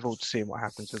yeah, looking forward to seeing what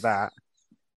happens with that.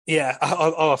 Yeah.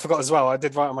 I forgot as well. I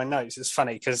did write on my notes. It's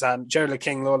funny because Jerry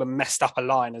King Lawler messed up a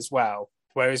line as well,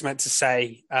 where he was meant to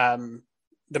say the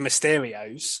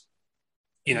Mysterios.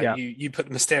 You put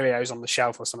the Mysterios on the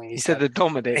shelf or something. He said the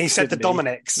Dominics. He said the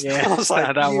Dominics. Yeah, I was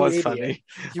like, that was idiot. funny.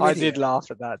 I did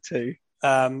laugh at that too.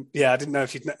 I didn't know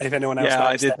if anyone else. Yeah,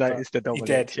 I did notice the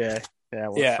Dominic. You did. Yeah,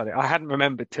 it was funny. I hadn't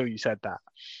remembered till you said that.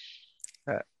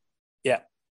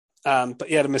 But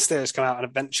yeah, the Mysterios come out and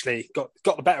eventually got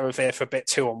the better of Veer for a bit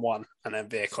 2-on-1, and then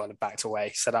Veer kind of backed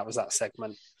away. So that was that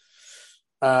segment.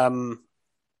 Then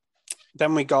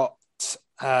we got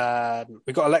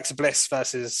Alexa Bliss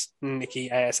versus Nikki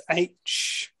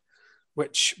ASH,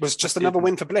 which was just another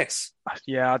win for Bliss.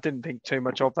 Yeah, I didn't think too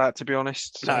much of that, to be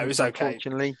honest. No, it was okay.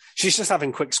 Unfortunately, she's just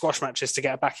having quick squash matches to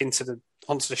get her back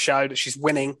onto the show. That she's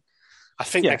winning. I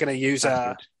think they're going to use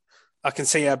her. Good. I can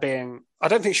see her being. I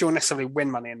don't think she will necessarily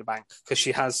win Money in the Bank because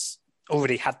she has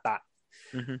already had that.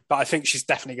 Mm-hmm. But I think she's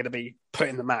definitely going to be put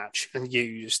in the match and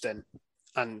used and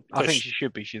push, I think she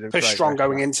should be. She's push strong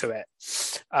going into it.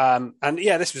 And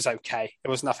yeah, this was okay. It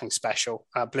was nothing special.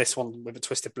 Bliss won with a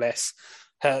Twisted Bliss.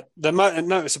 The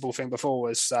noticeable thing before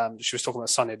was she was talking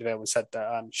about Sonya Deville and said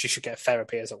that she should get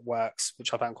therapy as it works,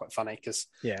 which I found quite funny because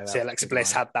Alexa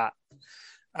Bliss had that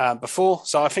before.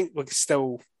 So I think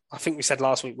I think we said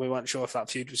last week we weren't sure if that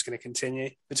feud was going to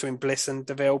continue between Bliss and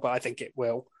Deville, but I think it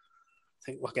will. I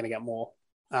think we're going to get more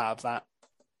out of that.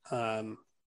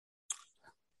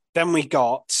 Then we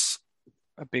got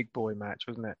a big boy match,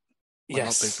 wasn't it? Well,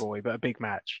 yes, not big boy, but a big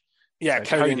match. Yeah,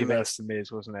 so Cody versus The Miz,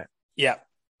 wasn't it? Yeah.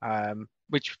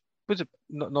 Which was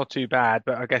not too bad,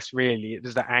 but I guess really it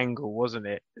was the angle, wasn't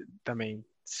it? I mean,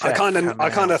 I kind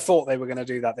of thought they were going to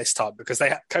do that this time because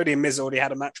Cody and Miz already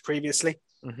had a match previously,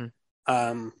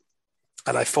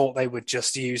 and I thought they would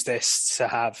just use this to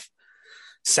have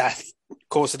Seth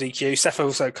caused the DQ. Seth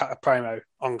also cut a promo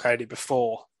on Cody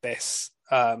before this.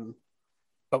 But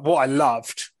what I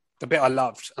loved, the bit I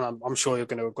loved, and I'm sure you're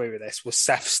going to agree with this, was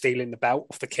Seth stealing the belt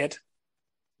off the kid.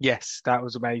 Yes, that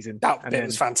was amazing. That bit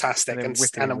was fantastic.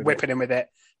 And whipping him with it.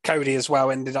 Cody as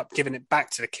well ended up giving it back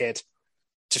to the kid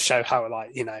to show how,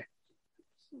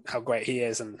 how great he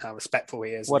is and how respectful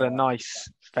he is. What a nice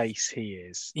face he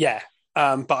is. Yeah.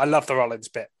 But I love the Rollins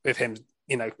bit with him.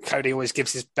 Cody always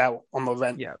gives his belt on the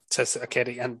rent to a kid,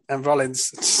 and Rollins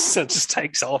just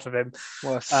takes it off of him.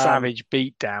 What a savage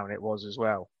beatdown it was as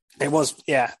well. It was,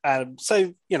 yeah.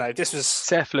 This was...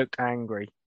 Seth looked angry.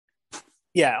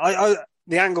 Yeah,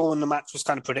 the angle in the match was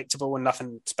kind of predictable and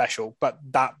nothing special, but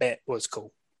that bit was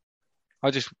cool.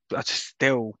 I just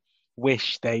still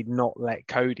wish they'd not let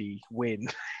Cody win.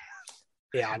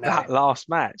 Yeah, I know. That last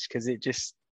match, because it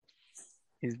just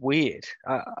is weird.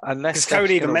 Unless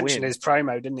Cody even mentioned his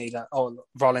promo, didn't he? That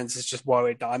Rollins is just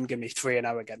worried that I'm going to be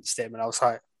 3-0 against him, and I was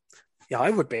like, yeah, I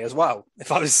would be as well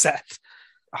if I was Seth.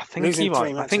 I think he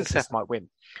might. I think Seth might win.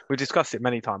 We've discussed it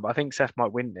many times, but I think Seth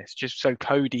might win this just so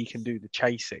Cody can do the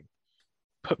chasing.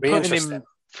 Putting him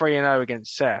 3-0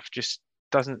 against Seth just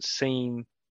doesn't seem...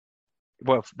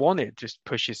 Well, one, it just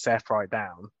pushes Seth right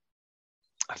down,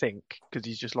 I think, because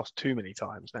he's just lost too many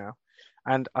times now.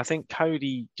 And I think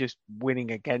Cody just winning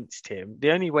against him,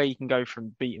 the only way you can go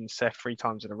from beating Seth 3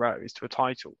 times in a row is to a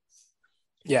title.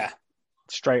 Yeah.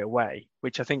 Straight away,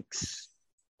 which I think's...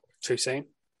 Too soon?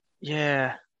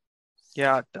 Yeah.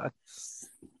 Yeah,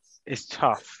 it's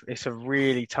tough. It's a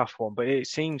really tough one, but it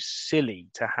seems silly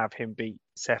to have him beat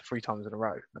Seth 3 times in a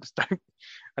row.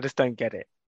 I just don't get it.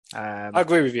 I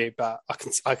agree with you, but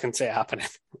I can see it happening.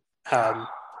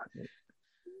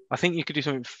 I think you could do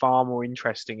something far more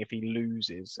interesting if he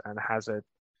loses and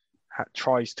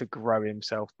tries to grow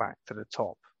himself back to the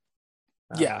top.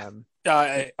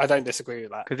 I don't disagree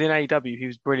with that. Because in AEW, he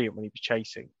was brilliant when he was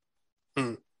chasing.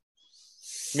 Mm.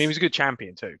 I mean, he was a good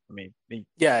champion too. I mean, he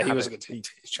was a good champion.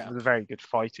 He was a very good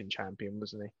fighting champion,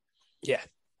 wasn't he? Yeah.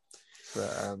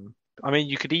 But I mean,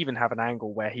 you could even have an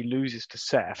angle where he loses to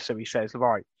Seth, so he says,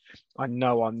 "Right, I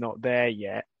know I'm not there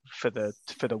yet for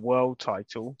the world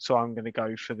title, so I'm going to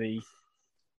go for the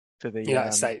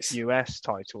United States US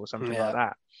title or something like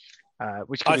that."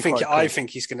 Which I think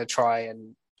he's going to try,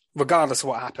 and regardless of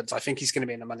what happens, I think he's going to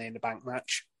be in a Money in the Bank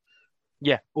match.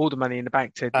 Yeah, all the Money in the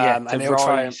Bank to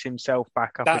rise himself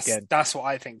back up again. That's what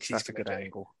I think he's going to do.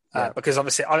 Angle. Because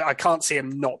obviously I can't see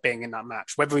him not being in that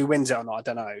match. Whether he wins it or not, I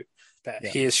don't know. But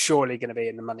he is surely going to be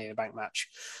in the Money in the Bank match.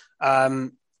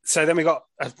 So then we got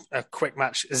a quick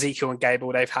match. Ezekiel and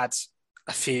Gable, they've had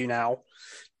a few now.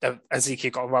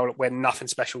 Ezekiel got a roll-up win, nothing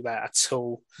special there at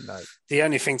all. No. The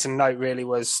only thing to note really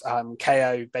was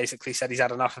KO basically said he's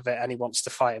had enough of it and he wants to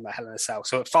fight him at Hell in a Cell.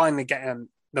 So finally getting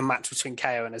the match between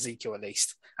KO and Ezekiel at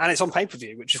least. And it's on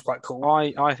pay-per-view, which is quite cool.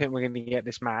 I think we're going to get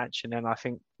this match and then I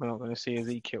think we're not going to see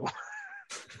Ezekiel.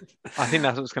 I think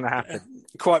that's what's going to happen.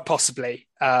 Quite possibly.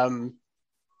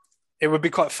 It would be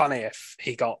quite funny if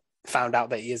he got found out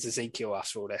that he is Ezekiel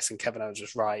after all this and Kevin Owens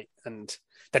was right and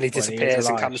then he disappears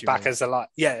and comes back as a light.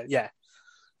 Yeah.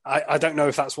 I don't know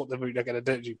if that's what the route they're going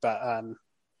to do, but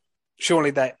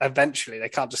surely they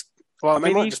can't just... Well, I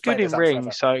mean, he's good in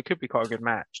ring, so it could be quite a good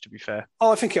match, to be fair.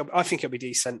 Oh, I think it'll be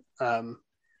decent. But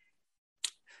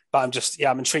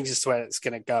I'm intrigued as to where it's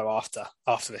going to go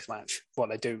after this match. What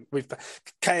they do with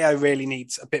KO really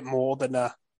needs a bit more than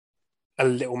a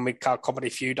little mid-card comedy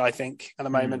feud. I think at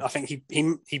the moment, I think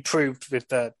he proved with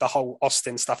the whole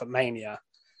Austin stuff at Mania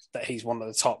that he's one of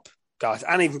the top guys,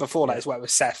 and even before that as well with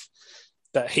Seth,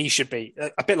 that he should be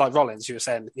a bit like Rollins. You were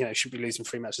saying, should be losing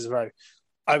 3 matches in a row.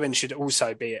 Owen should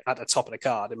also be at the top of the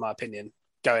card, in my opinion,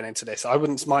 going into this. I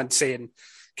wouldn't mind seeing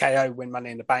KO win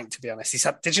Money in the Bank, to be honest.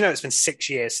 Did you know it's been 6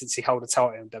 years since he held a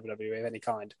title in WWE of any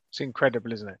kind? It's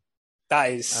incredible, isn't it?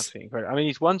 That is absolutely incredible. I mean,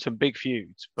 he's won some big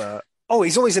feuds, but... Oh,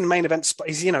 he's always in the main event spot.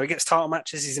 He gets title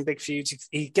matches, he's in big feuds,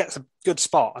 he gets a good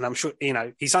spot, and I'm sure,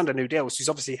 he's under new deals, so he's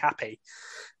obviously happy.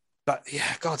 But,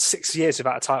 6 years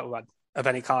without a title run of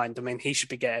any kind. I mean, he should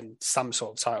be getting some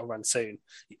sort of title run soon,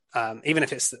 even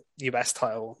if it's the US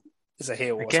title as a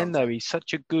heel. Again, though, he's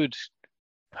such a good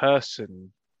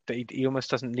person that he almost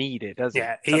doesn't need it, does he?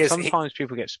 Yeah, he is. Sometimes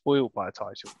people get spoiled by a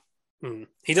title.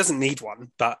 He doesn't need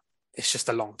one, but it's just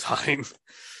a long time.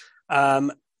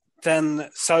 Then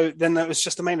there was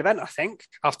just the main event, I think,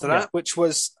 after that, which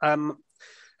was a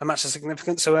match of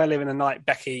significance. So earlier in the night,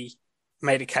 Becky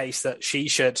made a case that she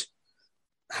should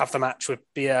have the match with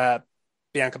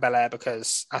Bianca Belair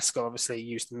because Asuka obviously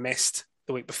used Mist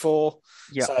the week before.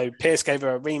 Yeah. So Pierce gave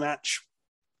her a rematch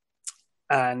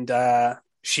and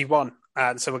she won.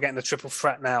 And so we're getting the triple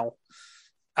threat now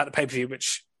at the pay-per-view,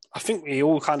 which I think we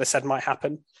all kind of said might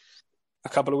happen a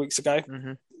couple of weeks ago.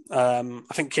 Mm-hmm.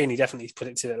 I think Keeney definitely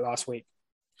predicted it last week.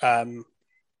 But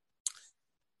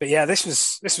yeah, this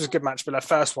was a good match, but the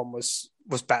first one was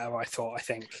better, I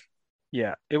think.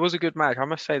 Yeah, it was a good match. I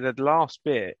must say the last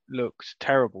bit looked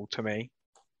terrible to me.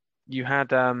 You had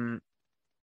Asuka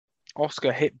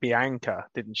hit Bianca,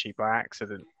 didn't she, by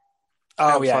accident?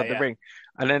 Outside the ring.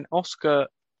 And then Asuka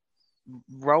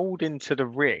rolled into the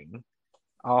ring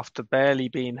after barely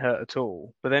being hurt at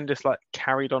all, but then just like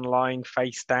carried on lying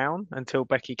face down until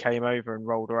Becky came over and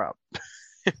rolled her up.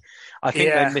 I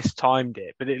think they mistimed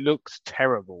it, but it looked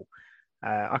terrible.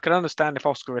 I can understand if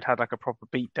Asuka had like a proper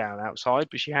beat down outside,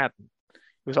 but she hadn't.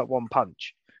 It was like one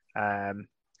punch. And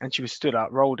she was stood up,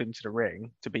 rolled into the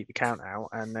ring to beat the count out,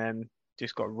 and then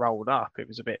just got rolled up. It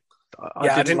was a bit...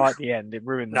 I didn't like the end. It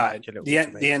ruined the match a little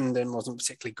bit. The ending wasn't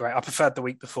particularly great. I preferred the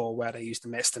week before where they used the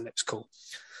mist and it was cool.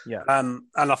 Yeah. And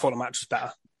I thought the match was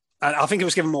better. And I think it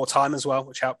was given more time as well,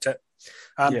 which helped it.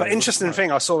 But interesting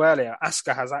thing I saw earlier,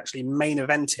 Asuka has actually main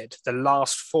evented the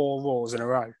last 4 Raws in a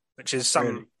row, which is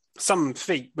some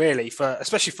feat, really,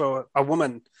 especially for a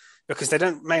woman, because they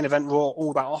don't main event Raw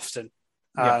all that often.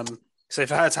 So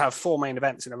for her to have 4 main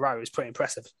events in a row is pretty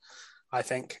impressive, I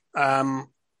think.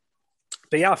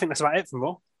 But yeah, I think that's about it from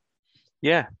Raw.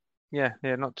 Yeah,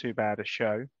 not too bad a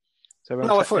show. So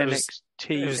I thought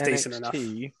it was decent enough.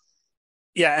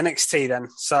 Yeah, NXT then.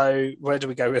 So where do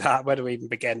we go with that? Where do we even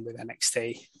begin with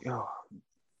NXT? Oh,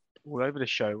 all over the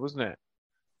show, wasn't it?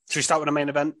 Should we start with the main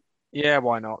event? Yeah,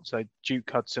 why not? So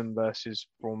Duke Hudson versus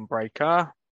Braun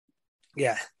Breaker.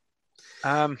 Yeah.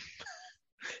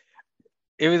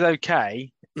 It was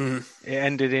okay. Mm. It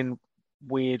ended in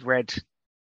weird red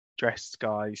dressed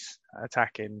guys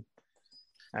attacking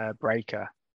Breaker,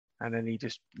 and then he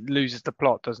just loses the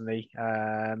plot, doesn't he?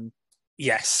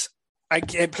 Yes.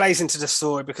 It plays into the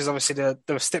story because obviously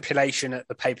the stipulation at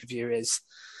the pay-per-view is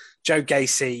Joe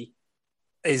Gacy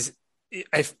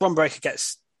if Bron Breakker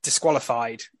gets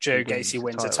disqualified, Joe Gacy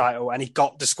wins the title, and he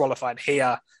got disqualified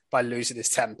here by losing his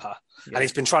temper. Yeah. And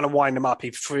he's been trying to wind him up.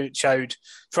 He showed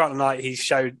throughout the night, he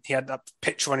had that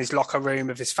picture on his locker room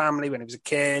of his family when he was a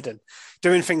kid and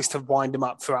doing things to wind him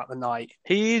up throughout the night.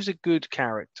 He is a good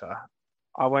character.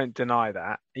 I won't deny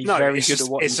that. He's very good at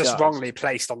what he does. It's just wrongly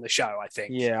placed on the show, I think.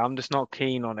 Yeah, I'm just not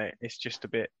keen on it. It's just a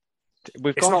bit...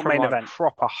 We've it's gone from main event.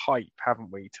 Proper hype, haven't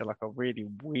we, to like a really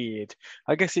weird...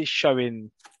 I guess it's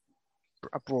showing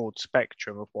a broad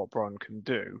spectrum of what Bron can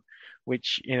do,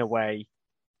 which in a way,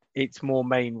 it's more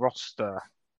main roster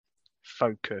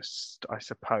focused, I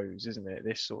suppose, isn't it?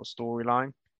 This sort of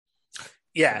storyline.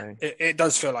 Yeah, it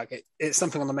does feel like it's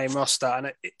something on the main roster.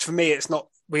 And for me, it's not...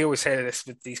 We always hear this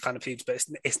with these kind of feuds, but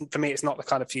it's for me, it's not the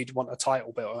kind of feud you want a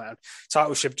title built around.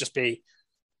 Title should just be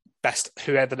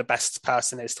whoever the best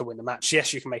person is to win the match.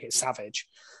 Yes, you can make it savage,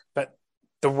 but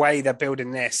the way they're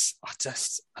building this, I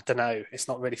don't know. It's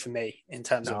not really for me in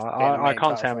terms of... I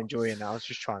can't say I'm enjoying it. I was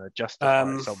just trying to justify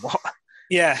it somewhat.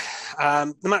 Yeah,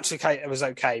 the match was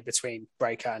okay between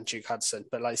Breaker and Duke Hudson,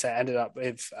 but like I say, it ended up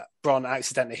with Bron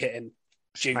accidentally hitting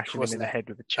Duke, smashed him in the head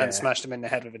with a chair. And smashed him in the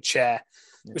head with a chair,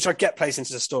 which I get plays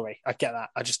into the story. I get that.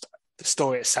 The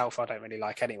story itself, I don't really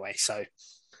like anyway. So,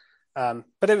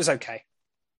 but it was okay.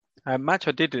 A match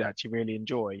I did actually really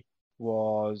enjoy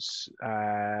was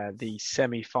the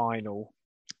semi-final,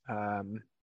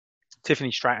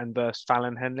 Tiffany Stratton versus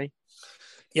Fallon Henley.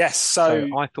 Yes, so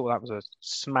I thought that was a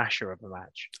smasher of a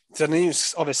match. The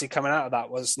news obviously coming out of that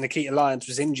was Nikita Lyons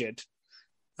was injured.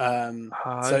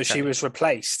 So she was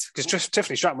replaced because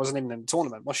Tiffany Stratton wasn't even in the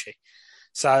tournament, was she?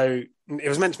 So it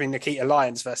was meant to be Nikita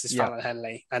Lyons versus Fallon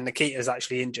Henley, and Nikita's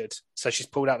actually injured, so she's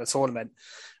pulled out of the tournament.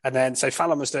 And then so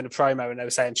Fallon was doing a promo, and they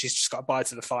were saying she's just got to buy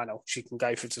to the final; she can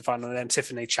go through to the final. And then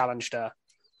Tiffany challenged her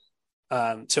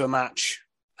to a match,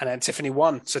 and then Tiffany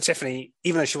won. So Tiffany,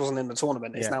 even though she wasn't in the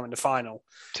tournament, is now in the final.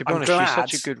 To be honest, she's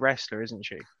such a good wrestler, isn't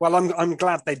she? Well, I'm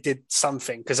glad they did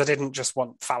something because I didn't just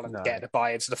want Fallon to get a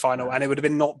buy into the final, and it would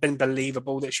have not been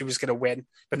believable that she was going to win.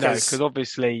 Because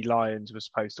obviously Lyons was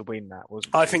supposed to win that,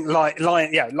 wasn't I think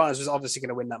Lyons was obviously going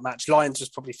to win that match. Lyons was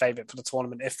probably favourite for the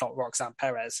tournament, if not Roxanne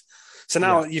Perez. So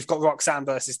now you've got Roxanne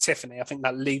versus Tiffany. I think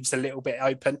that leaves a little bit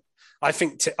open. I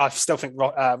still think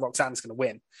Roxanne's going to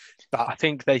win, but I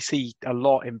think they see a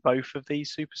lot in both of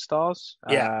these superstars.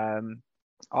 Yeah,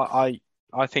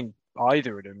 I think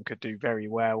either of them could do very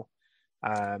well.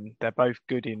 They're both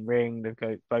good in ring.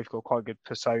 They've both got quite good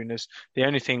personas. The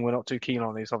only thing we're not too keen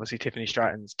on is obviously Tiffany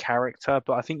Stratton's character,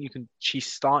 but I think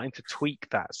she's starting to tweak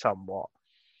that somewhat.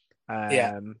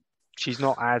 She's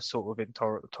not as sort of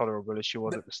intolerable as she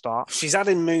was at the start. She's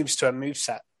adding moves to her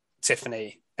moveset,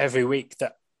 Tiffany, every week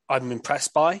that I'm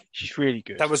impressed by. She's really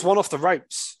good. There was one off the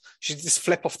ropes. She did this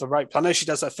flip off the ropes. I know she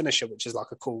does her finisher, which is like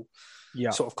a cool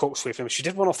sort of corkscrew thing. She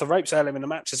did one off the ropes earlier in the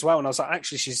match as well. And I was like,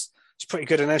 actually, she's pretty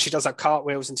good. And then she does that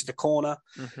cartwheels into the corner.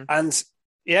 Mm-hmm. And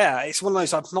yeah, it's one of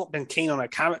those, I've not been keen on her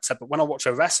character, but when I watch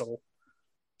her wrestle,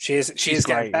 she's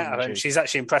getting better and she's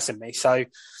actually impressing me. So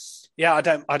yeah, I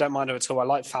don't mind her at all. I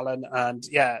like Fallon. And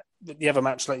yeah, the other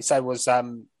match, like you said, was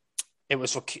it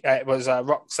was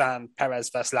Roxanne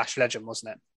Perez versus Lash Legend,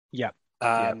 wasn't it? Yeah.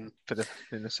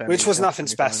 Which was nothing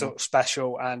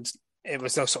special, and it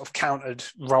was a sort of countered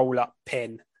roll-up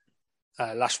pin.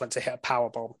 Lash went to hit a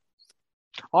powerbomb.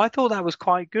 I thought that was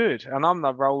quite good, and I'm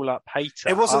the roll-up hater.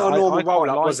 It wasn't a normal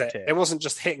roll-up, was it? It wasn't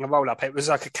just hitting a roll-up. It was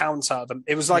like a counter.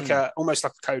 It was like almost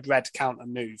like a Code Red counter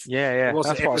move. Yeah. It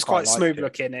was quite smooth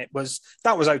looking.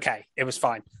 That was okay. It was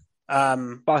fine.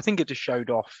 But I think it just showed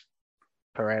off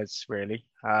Perez, really.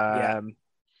 And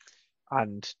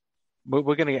we're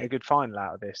going to get a good final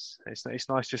out of this. It's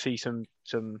nice to see some.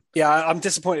 Yeah, I'm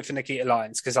disappointed for Nikita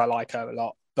Lyons because I like her a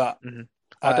lot, but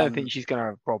I don't think she's going to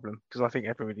have a problem because I think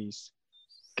everybody's.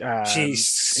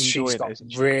 She's got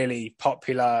really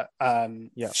popular.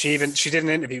 She did an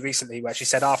interview recently where she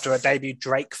said after her debut,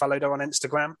 Drake followed her on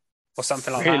Instagram or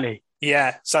something like that. Really?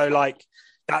 Yeah. So like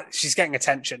that, she's getting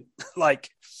attention.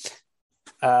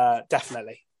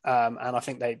 Definitely. And I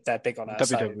think they're big on her.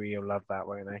 WWE will love that,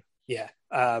 won't they? Yeah.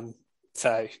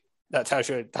 So that tells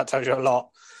you a lot.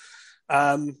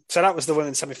 So that was the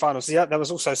women's semi-finals. Yeah, there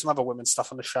was also some other women's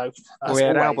stuff on the show. We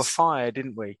had Alba Fire,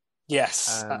 didn't we?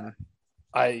 Yes.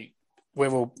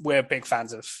 We're big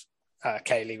fans of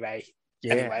Kaylee Ray.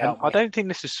 Yeah, anyway, I don't think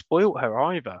this has spoilt her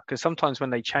either, because sometimes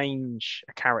when they change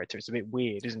a character, it's a bit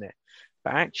weird, isn't it?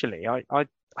 But actually, I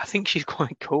think she's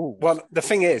quite cool. Well, the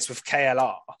thing is with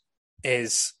KLR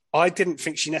is I didn't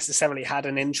think she necessarily had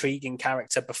an intriguing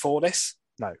character before this.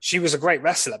 No. She was a great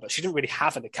wrestler, but she didn't really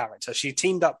have a character. She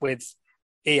teamed up with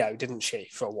Io, didn't she,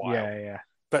 for a while? Yeah.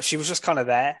 But she was just kind of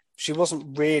there. She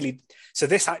wasn't really... So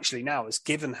this actually now has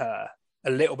given her a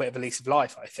little bit of a lease of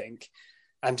life, I think.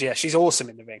 And yeah, she's awesome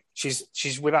in the ring.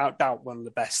 She's without doubt one of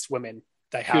the best women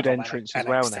they have. Good entrance as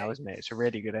well now, isn't it? It's a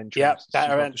really good entrance. Yeah,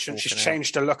 better entrance. She's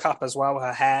changed her look up as well,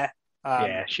 her hair.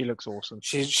 Yeah, she looks awesome.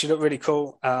 She looked really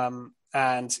cool.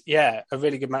 And yeah, a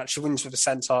really good match. She wins with a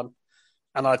senton.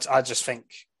 And I just think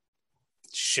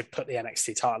she should put the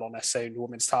NXT title on her soon, the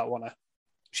women's title on her.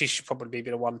 She should probably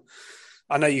be the one.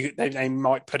 I know they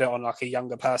might put it on like a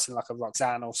younger person, like a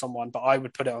Roxanne or someone, but I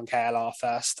would put it on KLR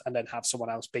first and then have someone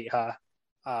else beat her.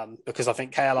 Because I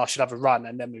think KLR should have a run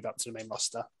and then move up to the main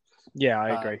roster. Yeah,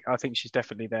 I agree. I think she's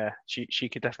definitely there. She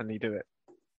could definitely do it.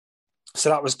 So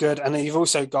that was good. And then you've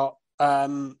also got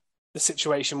the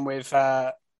situation with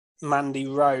Mandy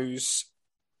Rose.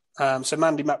 So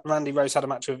Mandy Rose had a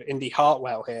match with Indy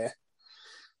Hartwell here.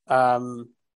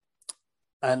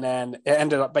 And then it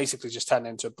ended up basically just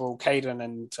turning into a brawl. Kaden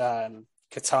and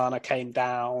Katana came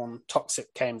down.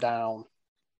 Toxic came down.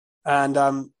 And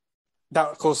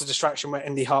that caused a distraction where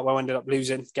Indy Hartwell ended up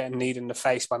losing, getting kneed in the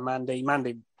face by Mandy.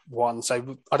 Mandy won,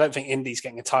 so I don't think Indy's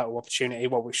getting a title opportunity.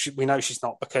 Well, we know she's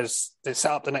not because they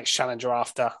set up the next challenger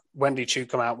after Wendy Chu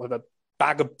come out with a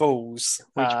bag of balls.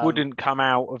 Which wouldn't come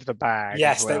out of the bag.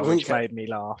 Yes, which made me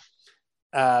laugh.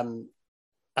 And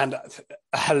a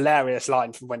hilarious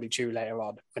line from Wendy Chu later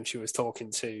on when she was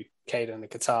talking to Kaden and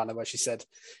Katana, where she said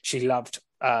she loved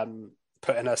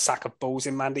putting a sack of balls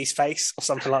in Mandy's face or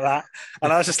something like that.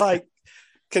 And I was just like,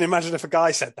 can you imagine if a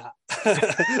guy said that?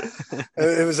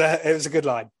 it was a good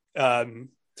line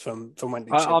from Wendy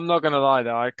Chu. I'm not going to lie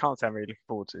though, I can't say I'm really looking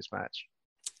forward to this match.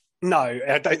 No,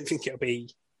 I don't think it'll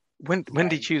be.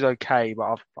 Wendy Chu's okay,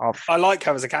 but I like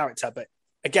her as a character, but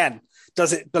again,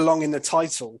 does it belong in the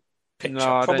title picture?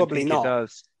 No, probably not. It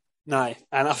does. No,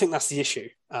 and I think that's the issue.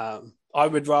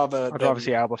 I'd rather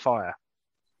see Alba Fire.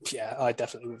 Yeah, I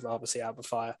definitely would rather see Alba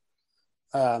Fire.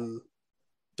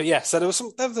 But yeah, so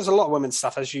there's a lot of women's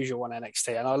stuff as usual on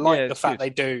NXT, and I like the fact they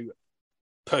do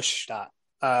push that.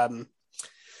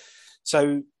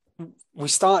 So we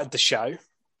started the show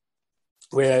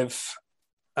with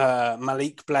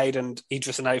Malik Blade and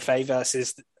Idris Enofe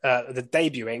versus the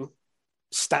debuting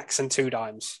Stacks and Two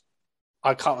Dimes.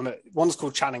 I can't remember. One's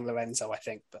called Channing Lorenzo, I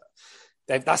think, but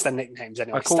that's their nicknames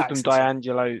anyway. I called them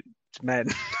D'Angelo men.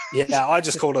 Yeah, I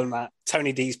just called them that.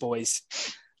 Tony D's boys.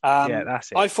 Yeah,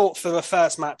 that's it. I thought for the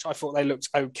first match, I thought they looked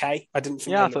okay. I didn't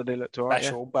think I thought they looked all right,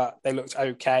 special, but they looked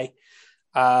okay.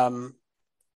 And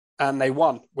they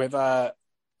won with a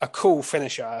cool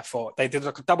finisher, I thought. They did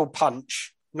like a double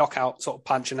punch, knockout sort of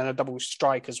punch, and then a double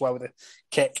strike as well with a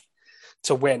kick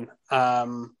to win.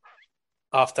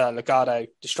 After Legado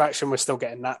distraction, we're still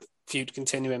getting that feud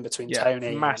continuing between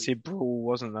Tony. Massive brawl,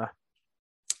 wasn't there?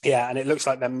 Yeah, and it looks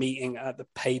like they're meeting at the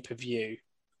pay-per-view.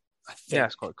 I think. Yeah,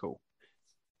 it's quite cool.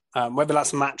 Whether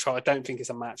that's a match or I don't think it's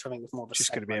a match. I think it's more of a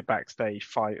just going to be a backstage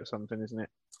fight or something, isn't it?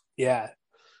 Yeah.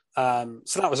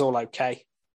 So that was all okay.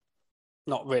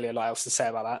 Not really a lot else to say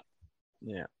about that.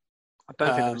 Yeah. I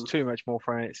don't think there was too much more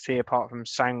for NXT apart from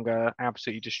Sanga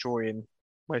absolutely destroying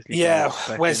Wesley. Yeah,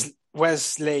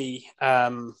 Wesley.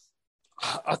 I'll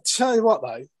tell you what,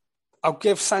 though. I'll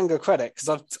give Sanga credit because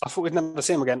I thought we'd never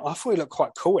see him again. I thought he looked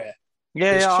quite cool here.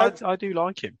 Yeah, I do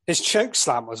like him. His choke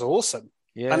slam was awesome.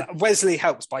 Yeah. And Wesley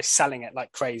helps by selling it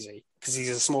like crazy because he's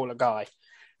a smaller guy.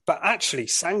 But actually,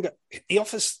 Sanga, he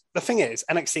offers... The thing is,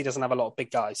 NXT doesn't have a lot of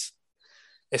big guys.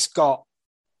 It's got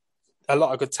a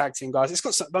lot of good tag team guys. It's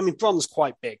got some... I mean, Braun's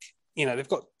quite big. You know, they've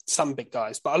got some big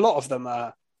guys, but a lot of them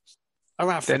are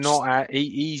average. They're not...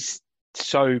 He's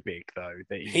so big, though,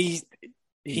 that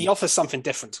he offers something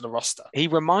different to the roster. He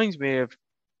reminds me of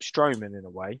Strowman in a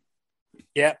way.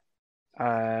 Yeah.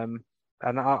 And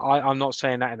I'm not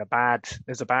saying that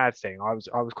as a bad thing. I was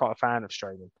quite a fan of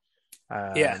Strowman.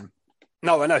 Yeah.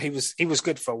 No, I know he was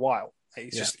good for a while.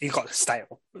 He got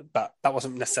stale, but that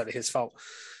wasn't necessarily his fault.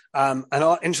 And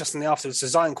interestingly, afterwards,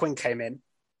 Zion Quinn came in,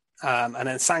 and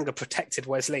then Sanga protected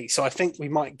Wesley. So I think we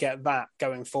might get that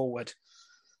going forward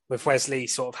with Wesley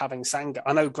sort of having Sanga.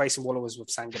 I know Grayson Waller was with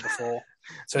Sanga before,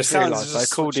 so it sounds. I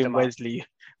called him Wesley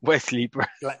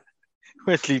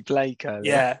Blake.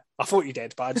 Yeah, I thought you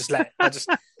did, but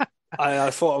I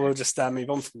thought I will just move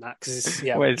on from that because it's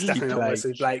definitely not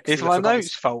Wesley Blake. It's my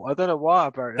notes' fault. I don't know why I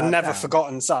wrote that. Never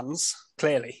Forgotten Sons,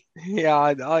 clearly. Yeah,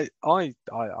 I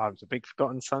was a big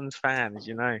Forgotten Sons fan, as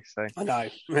you know. So I know.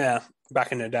 Yeah,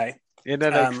 back in the day. In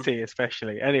NXT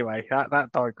especially. Anyway,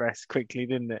 that digressed quickly,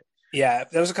 didn't it? Yeah,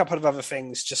 there was a couple of other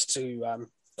things just to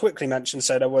quickly mention.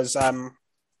 So there was Von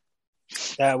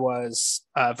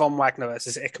Wagner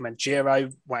versus Ikemen Jiro.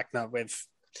 Wagner with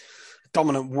a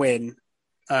dominant win.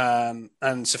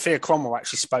 And Sophia Cromwell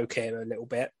actually spoke here a little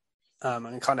bit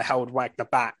and kind of held Wagner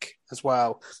back as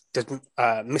well.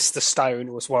 Mr.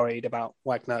 Stone was worried about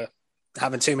Wagner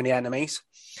having too many enemies.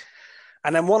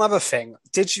 And then one other thing,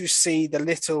 did you see the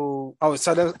little... Oh,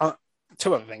 so there was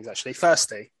two other things, actually.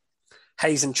 Firstly,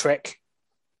 Hayes and Trick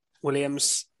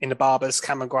Williams in the Barbers,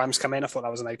 Cameron Grimes come in. I thought that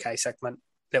was an okay segment.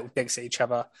 Little digs at each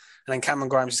other. And then Cameron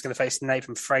Grimes is going to face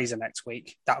Nathan Fraser next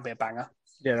week. That'll be a banger.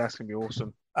 Yeah, that's going to be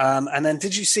awesome. And then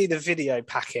did you see the video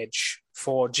package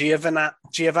for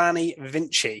Giovanni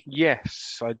Vinci?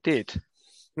 Yes, I did.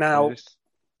 Now,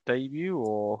 debut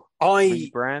or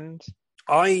rebrand?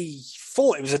 I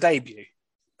thought it was a debut.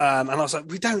 And I was like,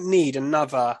 we don't need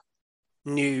another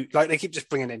new... Like, they keep just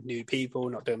bringing in new people,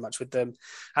 not doing much with them.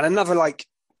 And another, like,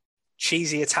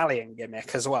 cheesy Italian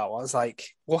gimmick as well. I was like,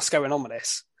 what's going on with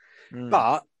this?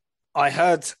 But I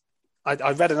heard...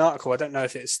 I read an article, I don't know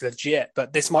if it's legit,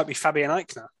 but this might be Fabian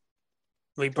Eichner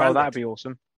rebranded. Oh, that'd be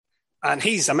awesome. And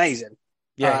he's amazing.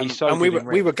 Yeah, he's so and good.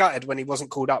 we were gutted when he wasn't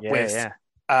called up with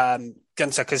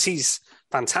Gunther because he's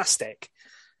fantastic.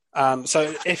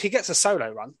 So if he gets a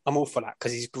solo run, I'm all for that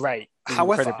because he's great. He's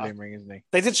however, incredibly in ring, isn't he?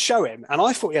 They did show him, and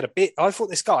I thought he had a bit. I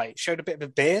thought this guy showed a bit of a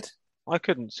beard. I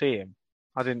couldn't see him.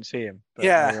 I didn't see him. But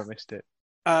yeah, maybe I missed it.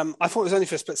 I thought it was only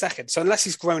for a split second. So unless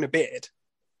he's grown a beard,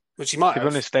 which he might have. To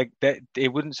be honest,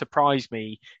 it wouldn't surprise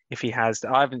me if he has.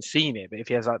 I haven't seen it, but if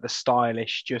he has like the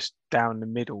stylish, just down the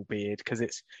middle beard, because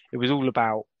it was all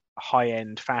about high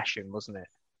end fashion, wasn't it?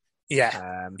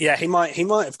 Yeah, yeah, he might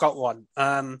have got one.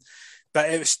 But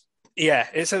it was,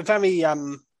 it's a very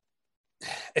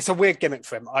it's a weird gimmick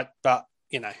for him. But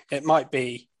you know, it might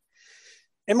be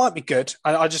good.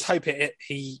 I just hope it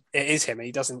is him and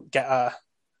he doesn't get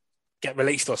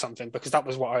released or something, because that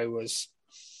was what I was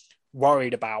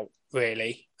worried about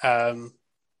really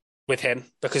with him,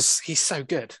 because he's so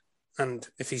good, and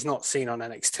if he's not seen on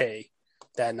NXT,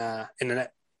 then in the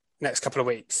next couple of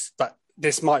weeks, but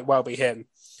this might well be him.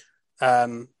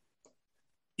 And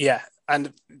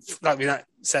like we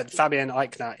said, Fabian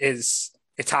Eichner is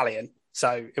Italian,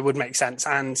 so it would make sense.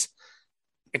 And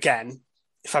again,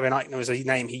 Fabian Eichner was a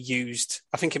name he used.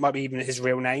 I think it might be even his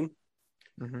real name.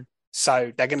 Mm-hmm.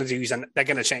 So they're going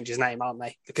to change his name, aren't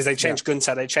they? Because they changed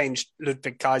Gunther, they changed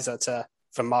Ludwig Kaiser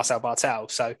from Marcel Bartel.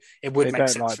 So it would make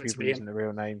sense. They don't like people using the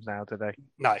real names now, do they?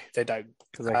 No, they don't.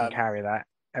 Because they can carry that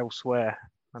elsewhere,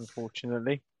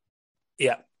 unfortunately.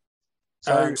 Yeah.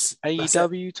 So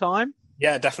AEW time?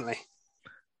 Yeah, definitely.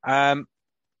 I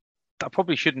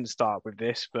probably shouldn't start with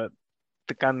this, but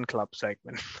the Gun Club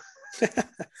segment.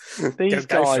 These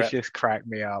guys just crack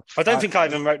me up. I don't think I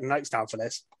even wrote the notes down for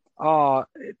this. Oh,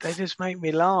 they just make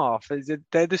me laugh.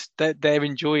 They're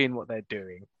enjoying what they're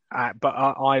doing. But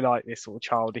I like this sort of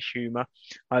childish humour.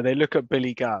 They look at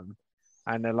Billy Gunn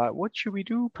and they're like, "What should we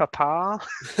do, Papa?"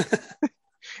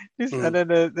 And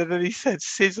then he said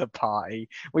 "scissor party,"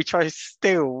 which I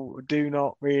still do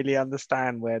not really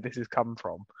understand where this has come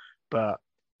from. But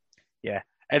yeah,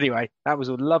 anyway, that was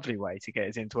a lovely way to get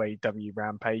us into AEW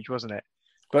Rampage, wasn't it?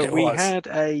 But we had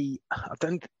I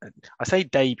say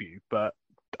debut, but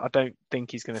I don't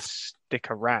think he's going to stick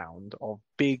around, of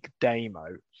Big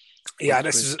Damo. Yeah,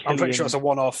 I'm pretty sure it's a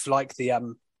one-off, like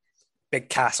the Big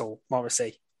Castle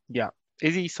Morrissey. Yeah.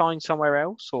 Is he signed somewhere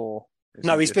else, or?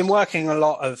 No, he's been working a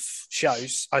lot of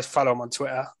shows. I follow him on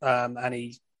Twitter, and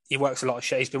he works a lot of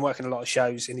shows. He's been working a lot of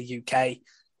shows in the UK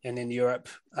and in Europe,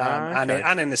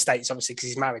 and in the States, obviously, because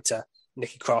he's married to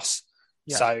Nikki Cross.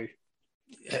 Yeah. So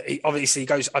he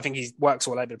goes. I think he works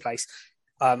all over the place.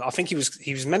 I think he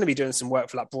was meant to be doing some work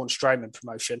for like Braun Strowman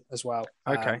promotion as well.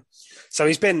 Okay. So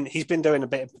he's been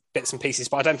doing bits and pieces,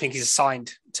 but I don't think he's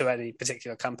assigned to any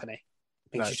particular company. I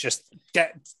think he's just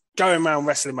going around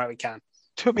wrestling where he can.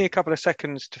 Took me a couple of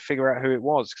seconds to figure out who it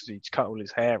was because he's cut all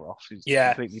his hair off. He's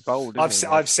completely bald.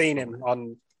 I've seen him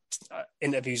on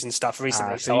interviews and stuff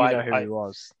recently, so I know who he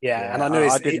was. Yeah, and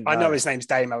I know his name's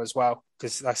Damo as well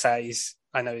because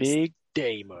I know Big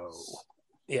Damo.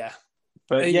 Yeah,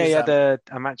 but he had a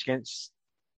match against.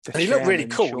 And he looked really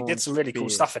cool. He did some really cool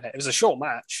stuff in it. It was a short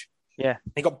match. Yeah,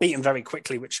 he got beaten very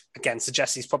quickly, which again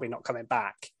suggests he's probably not coming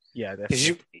back. Yeah, because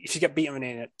if you get beaten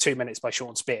in 2 minutes by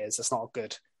Sean Spears, that's not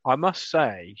good. I must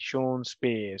say, Sean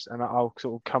Spears, and I'll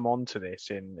sort of come on to this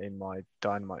in my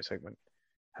Dynamite segment,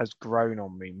 has grown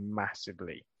on me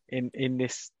massively in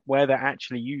this where they're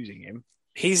actually using him.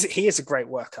 He is a great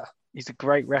worker. He's a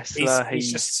great wrestler.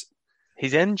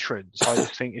 His entrance, I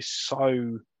just think, is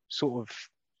so sort of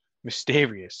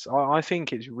mysterious. I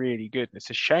think it's really good.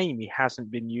 It's a shame he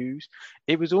hasn't been used.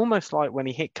 It was almost like when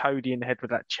he hit Cody in the head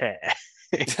with that chair.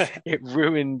 It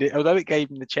ruined it. Although it gave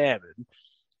him the chairman,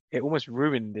 it almost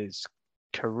ruined his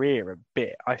career a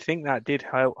bit. I think that did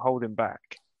hold him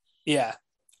back. Yeah.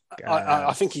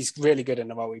 I think he's really good in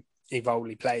the role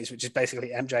he plays, which is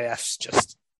basically MJF's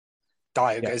just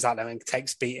guy who goes out there and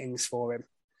takes beatings for him.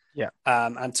 Yeah.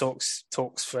 And talks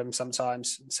for him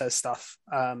sometimes and says stuff.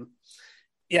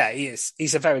 Yeah, he is.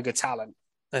 He's a very good talent.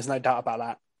 There's no doubt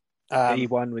about that. He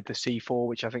won with the C4,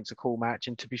 which I think is a cool match.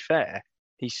 And to be fair,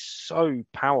 he's so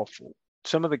powerful.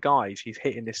 Some of the guys he's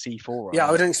hitting the C4 on. Yeah,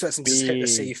 I wouldn't expect him to hit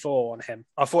the C4 on him.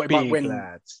 I thought he might win.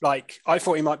 Lads. I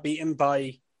thought he might beat him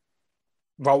by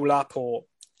roll up or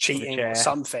cheating or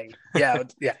something. Yeah,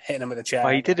 hitting him with a chair.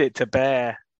 Well, he did it to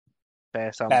Bear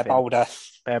something. Bear Boulder.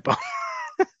 Bear Boulder.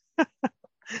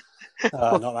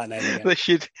 Oh, not that name again.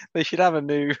 They should have a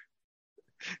new.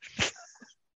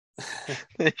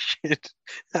 They should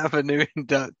have a new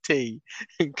inductee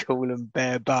and call him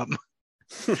Bear Bum.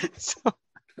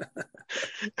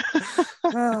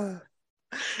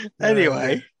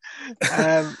 Anyway,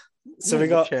 so we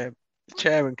got the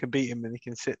chairman can beat him and he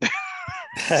can sit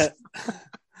there.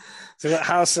 So we got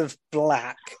House of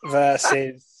Black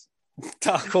versus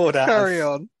Dark Order. Carry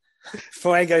on.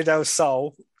 Fuego del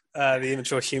Sol. The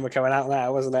immature humour coming out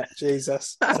now, wasn't it?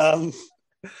 Jesus.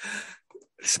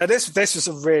 So this was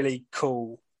a really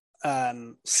cool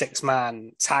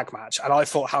 6-man tag match, and I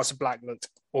thought House of Black looked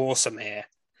awesome here.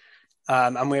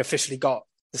 And we officially got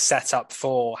the setup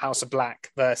for House of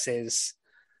Black versus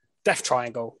Death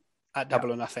Triangle at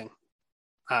Double or Nothing,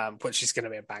 which is going to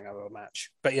be a banger of a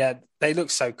match. But yeah, they look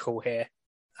so cool here.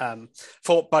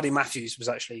 Thought Buddy Matthews was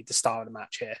actually the star of the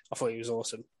match here. I thought he was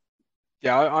awesome.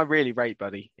 Yeah, I really rate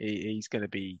Buddy. He's going to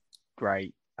be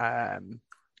great. I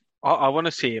want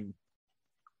to see him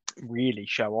really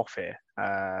show off here.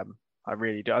 I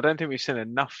really do. I don't think we've seen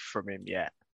enough from him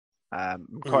yet. I'm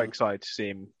quite excited to see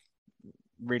him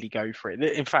really go for it.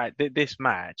 In fact, this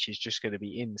match is just going to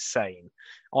be insane.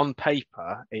 On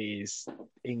paper, it is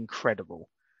incredible.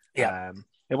 Yeah.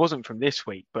 It wasn't from this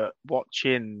week, but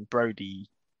watching Brody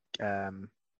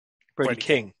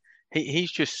King,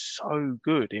 he's just so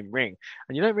good in ring.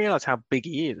 And you don't realise how big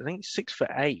he is. I think he's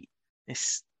 6'8".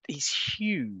 He's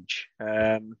huge.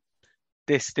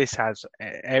 This has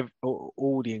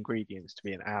all the ingredients to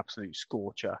be an absolute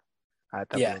scorcher at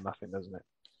Double or Nothing, doesn't it?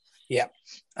 Yeah.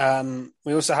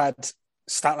 We also had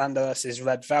Statlander versus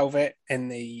Red Velvet in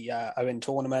the Owen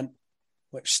tournament,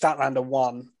 which Statlander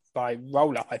won by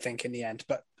roll-up, I think, in the end.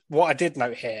 But what I did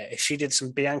note here is she did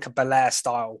some Bianca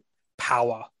Belair-style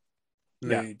power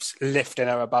moves, lifting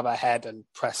her above her head and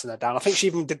pressing her down. I think she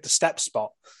even did the step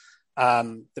spot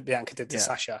that Bianca did to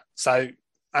Sasha. So,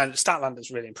 and Statlander's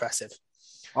really impressive.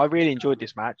 I really enjoyed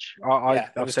this match.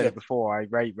 I've said it before. I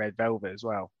rate Red Velvet as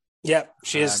well. Yeah,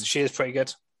 she is pretty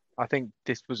good. I think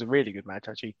this was a really good match,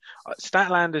 actually.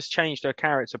 Statlander's changed her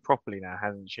character properly now,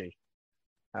 hasn't she?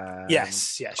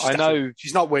 Yes. I know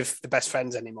she's not with the best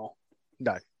friends anymore.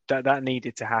 No, that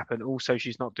needed to happen. Also,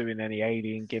 she's not doing any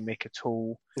alien gimmick at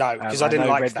all. No, because I didn't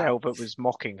like Red that. Velvet was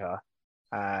mocking her.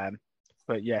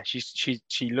 But yeah,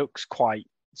 she looks quite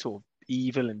sort of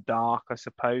evil and dark, I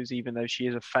suppose, even though she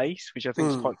is a face, which I think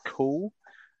is quite cool.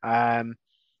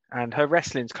 And her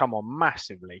wrestling's come on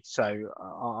massively, so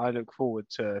I look forward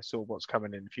to sort of what's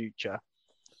coming in the future.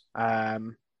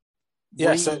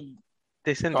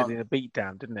 This ended in a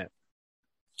beatdown, didn't it?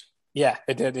 Yeah,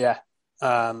 it did. Yeah,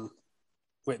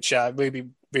 which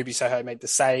Ruby Soho made the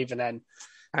save, and then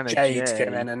Jade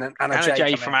came in, and then Anna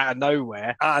Jay from out of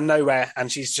nowhere. And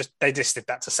they just did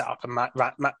that to set up a match.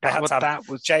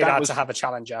 Jade had to have a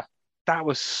challenger. That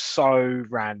was so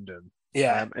random.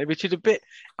 Yeah, which is a bit.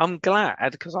 I'm glad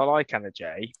because I like Anna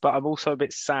Jay, but I'm also a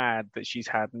bit sad that she's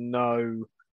had no.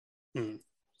 And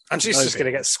she's just going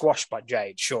to get squashed by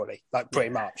Jade, surely, like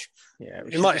pretty much. Yeah,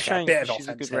 it might have a bit of she's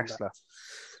a offense. good wrestler.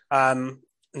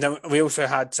 Then we also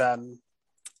had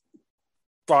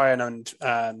Brian and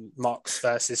Mox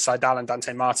versus Seidel and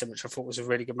Dante Martin, which I thought was a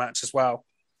really good match as well.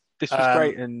 This was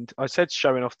great, and I said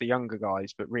showing off the younger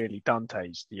guys, but really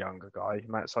Dante's the younger guy.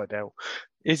 Matt Seidel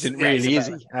isn't really, is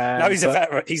he? No, he's a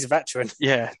veteran. He's a veteran.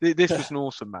 Yeah, this was an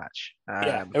awesome match.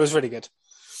 Yeah, it was really good.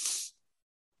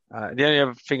 The only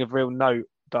other thing of real note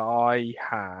that I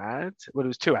had, well, it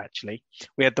was two actually.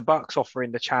 We had the Bucks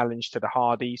offering the challenge to the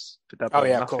Hardys for Double or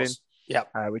Nothing, of course. Yeah,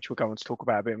 which we'll go on to talk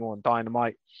about a bit more on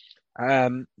Dynamite.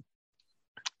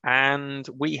 And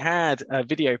we had a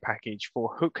video package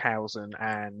for Hookhausen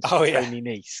and Tony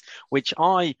Nese, which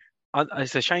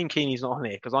it's a shame Keeney's not on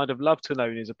here because I'd have loved to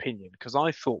know his opinion because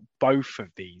I thought both of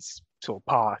these sort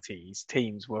of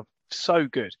teams were so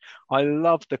good. I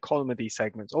love the comedy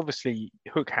segments. Obviously,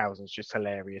 Hookhausen's just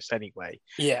hilarious anyway.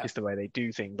 Yeah. Just the way they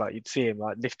do things. Like you'd see him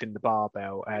like lifting the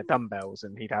dumbbells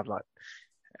and he'd have like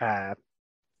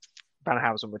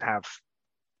Danhausen would have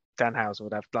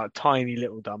like tiny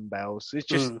little dumbbells. It's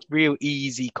just real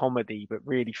easy comedy, but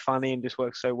really funny and just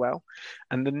works so well.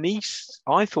 And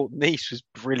I thought Nese was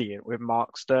brilliant with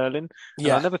Mark Sterling.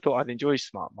 Yeah. I never thought I'd enjoy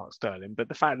Mark Sterling, but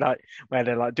the fact that where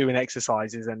they're like doing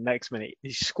exercises and next minute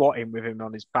he's squatting with him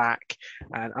on his back.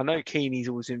 And I know Keeney's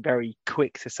always been very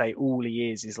quick to say all he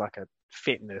is like a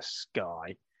fitness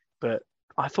guy, but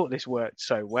I thought this worked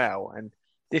so well. And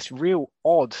this real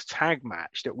odd tag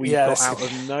match that we got out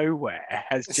of nowhere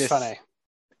funny.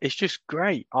 It's just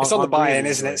great. It's on the buy-in,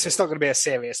 isn't it? So it's not going to be a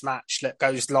serious match that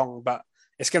goes long, but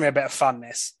it's going to be a bit of fun.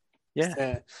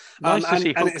 Yeah. Nice to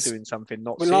see Hook doing something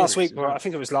not serious. Last week, I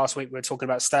think it was last week, we were talking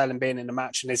about Sterling being in the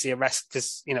match and is he a wrestler?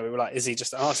 Because, we were like, is he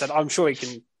just... And I said, I'm sure he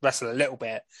can wrestle a little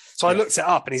bit. So I looked it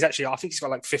up and he's actually, I think he's got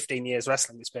like 15 years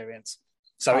wrestling experience.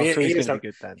 So he's going to be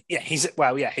good then. Yeah, he's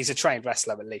a trained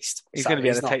wrestler at least. He's going to be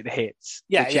able to take the hits.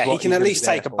 Yeah, he can at least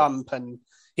take a bump, and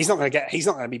he's not going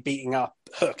to be beating up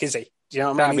Hook, is he? Do you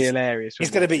know what I mean? That'd be hilarious. He's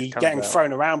going to be getting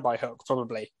thrown around by Hook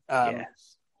probably.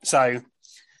 So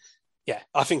yeah,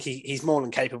 I think he's more than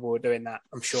capable of doing that.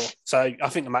 I'm sure. So I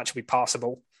think the match will be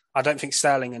passable. I don't think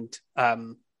Sterling and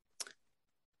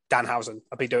Danhausen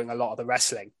will be doing a lot of the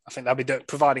wrestling. I think they'll be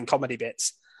providing comedy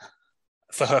bits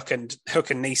for Hook and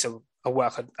Nese will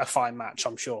work a fine match,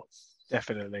 I'm sure.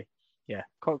 Definitely. Yeah,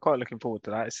 quite looking forward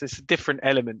to that. It's a different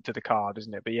element to the card,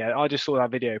 isn't it? But yeah, I just saw that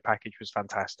video package was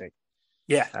fantastic.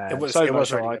 Yeah, it was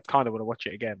really I kind of want to watch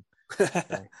it again. So.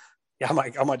 Yeah,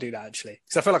 I might do that actually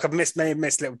because I feel like I've missed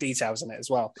little details in it as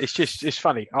well. It's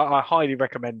funny. I highly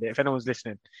recommend it. If anyone's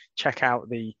listening, check out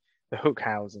the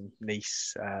Hookhausen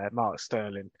Nese Mark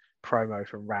Sterling promo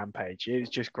from Rampage. It was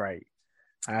just great.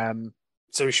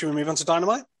 So should we move on to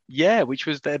Dynamite? Yeah, which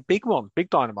was their big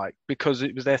Dynamite, because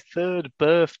it was their third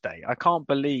birthday. I can't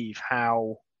believe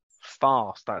how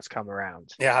fast that's come around.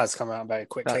 Yeah, it has come around very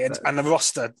quickly. And the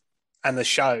roster and the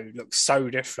show looks so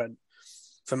different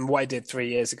from what it did 3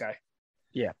 years ago.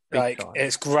 Yeah,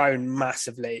 it's grown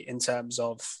massively in terms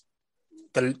of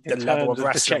the level of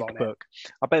wrestling on it.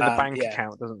 I bet the bank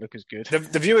account doesn't look as good.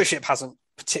 The viewership hasn't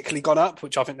particularly gone up,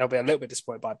 which I think they'll be a little bit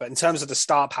disappointed by. But in terms of the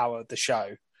star power of the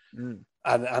show,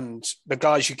 and the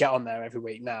guys you get on there every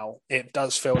week now, it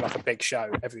does feel like a big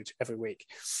show every week.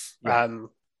 Yeah.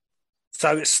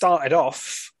 So it started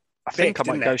off. I think I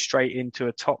might go straight into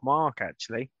a top mark,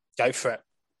 actually. Go for it.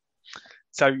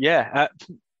 So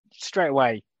straight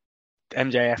away,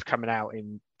 MJF coming out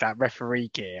in that referee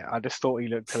gear. I just thought he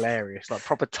looked hilarious, like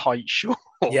proper tight shorts.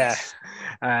 Yeah,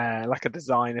 like a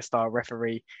designer style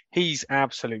referee. He's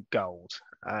absolute gold.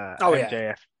 MJF.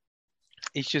 Yeah.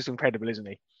 He's just incredible, isn't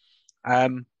he?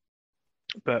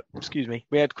 But excuse me,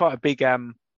 we had quite a big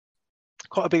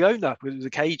quite a big opener because it was a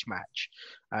cage match,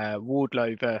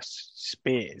 Wardlow versus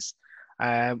Spears,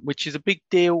 which is a big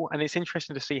deal, and it's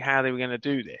interesting to see how they were going to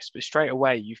do this. But straight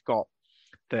away, you've got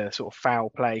the sort of foul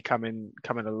play coming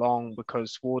along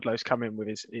because Wardlow's coming with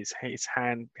his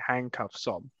handcuffs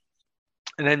on,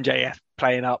 and MJF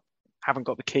playing up, haven't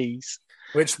got the keys,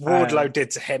 which Wardlow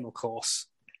did to him, of course,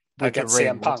 against ring,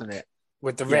 CM Punk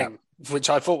with the ring, which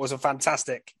I thought was a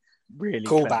fantastic, really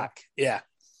callback. Clever. Yeah,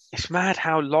 it's mad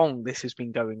how long this has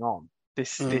been going on.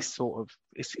 This sort of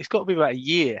it's got to be about a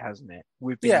year, hasn't it?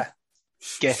 We've been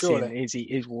guessing surely.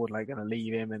 is Wardlow going to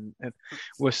leave him, and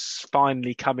we're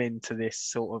finally coming to this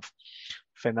sort of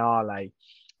finale.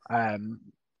 But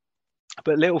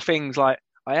little things like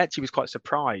I actually was quite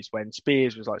surprised when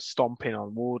Spears was like stomping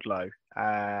on Wardlow,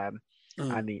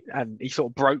 and he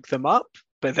sort of broke them up,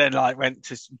 but then like went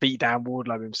to beat down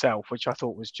Wardlow himself, which I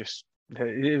thought was just.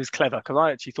 It was clever because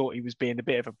I actually thought he was being a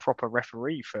bit of a proper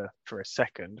referee for a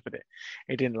second, but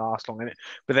it didn't last long.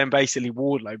 But then basically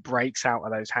Wardlow breaks out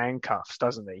of those handcuffs,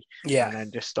 doesn't he? Yeah. And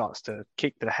then just starts to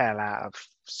kick the hell out of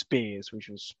Spears, which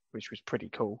was pretty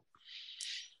cool.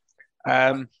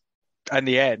 And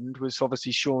the end was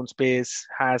obviously Sean Spears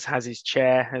has his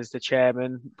chair as the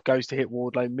chairman, goes to hit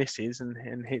Wardlow, misses and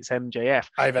hits MJF.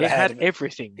 It had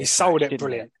everything. He sold it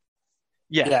brilliant.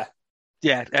 Yeah.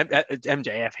 Yeah,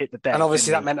 MJF hit the deck. And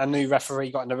obviously that meant a new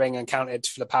referee got in the ring and counted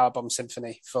for the Powerbomb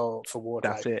Symphony for Wardlow.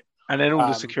 That's it. And then all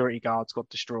the security guards got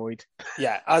destroyed.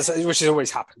 Yeah, which always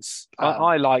happens.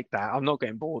 I like that. I'm not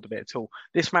getting bored of it at all.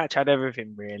 This match had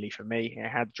everything really for me. It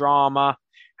had drama,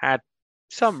 had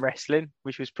some wrestling,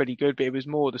 which was pretty good, but it was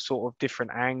more the sort of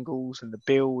different angles and the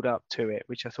build up to it,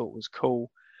 which I thought was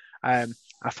cool. I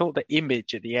thought the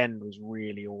image at the end was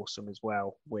really awesome as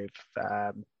well with...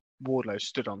 Wardlow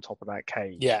stood on top of that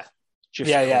cage. Yeah.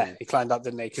 Cool. He climbed up,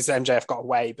 didn't he? Because MJF got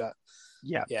away, but...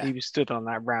 Yeah, he was stood on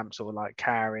that ramp sort of like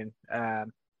carrying. Yeah,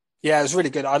 it was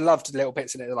really good. I loved little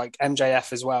bits in it, like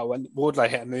MJF as well, when Wardlow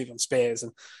hit a move on Spears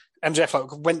and MJF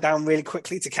like went down really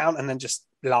quickly to count and then just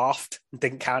laughed and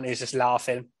didn't count. He was just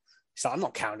laughing. He's like, I'm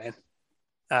not counting.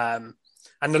 And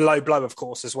the low blow, of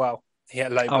course, as well. He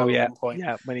hit a low blow at one point.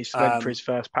 Yeah, when he went for his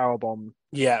first powerbomb.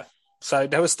 Yeah. So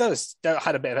there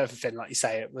had a bit of everything, like you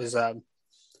say. It was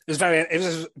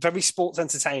very sports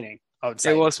entertaining. I would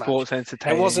say it was sports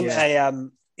entertaining. It wasn't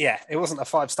it wasn't a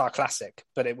 5-star classic,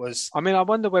 but it was. I mean, I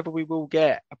wonder whether we will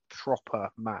get a proper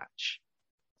match.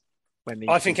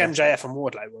 I think MJF and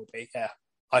Wardlow will be. Yeah,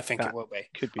 I think it will be.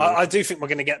 Could be. I do think we're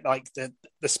going to get like the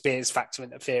Spears factor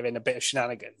interfering, a bit of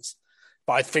shenanigans,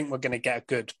 but I think we're going to get a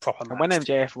good proper match. And when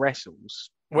MJF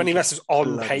wrestles. When he wrestles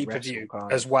on pay-per-view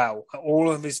as well,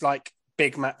 all of his like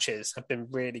big matches have been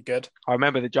really good. I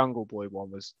remember the Jungle Boy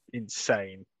one was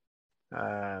insane.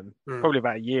 Probably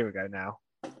about a year ago now,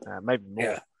 maybe more.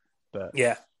 Yeah. But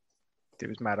yeah, it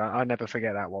was mad. I never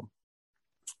forget that one.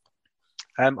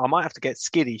 I might have to get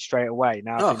Skiddy straight away.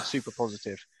 Now I've been super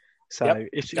positive. So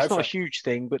it's not a huge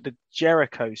thing, but the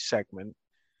Jericho segment,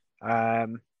 I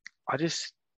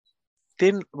just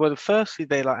didn't. Well, firstly,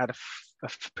 they like had a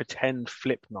pretend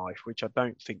flip knife, which I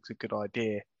don't think is a good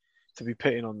idea to be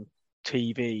putting on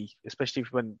TV, especially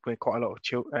when quite a lot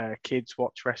of kids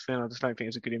watch wrestling. I just don't think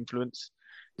it's a good influence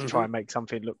to try and make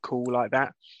something look cool like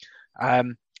that.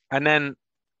 And then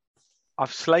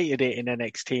I've slated it in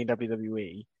NXT and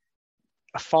WWE,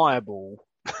 a fireball,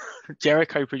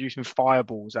 Jericho producing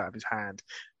fireballs out of his hand.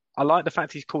 I like the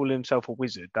fact he's calling himself a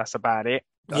wizard. That's about it.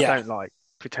 I don't like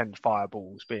pretend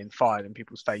fireballs being fired in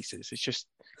people's faces. It's just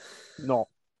not,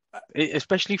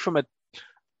 especially from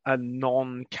a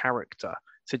non-character.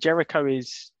 So Jericho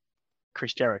is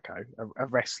Chris Jericho, a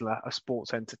wrestler, a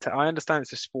sports entertainer. I understand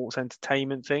it's a sports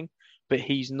entertainment thing, but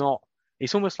he's not.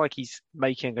 It's almost like he's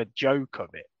making a joke of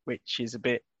it, which is a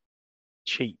bit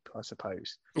cheap, I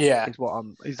suppose. Yeah, is what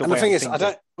I'm. Is the thing is, I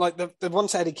don't like the one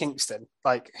to Eddie Kingston.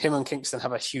 Like him and Kingston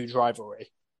have a huge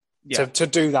rivalry. Yeah. To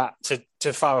do that,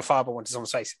 to fire a fireball into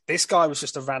someone's face. This guy was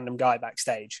just a random guy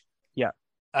backstage. Yeah.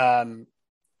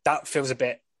 That feels a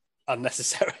bit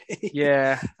unnecessary.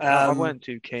 Yeah. I weren't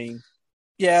too keen.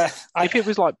 Yeah. If it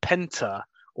was like Penta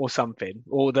or something,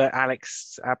 or the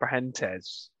Alex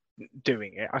Abrahantes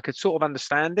doing it, I could sort of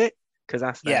understand it because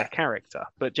that's their character.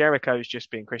 But Jericho's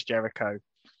just being Chris Jericho,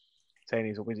 saying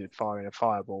he's a wizard firing a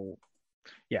fireball.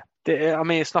 Yeah. I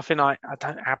mean, it's nothing I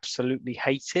don't absolutely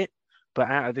hate it. But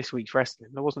out of this week's wrestling,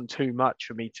 there wasn't too much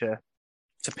for me to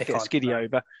pick get Skiddy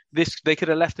over. They could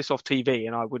have left this off TV,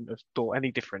 and I wouldn't have thought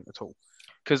any different at all.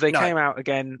 Because they came out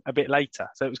again a bit later,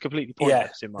 so it was completely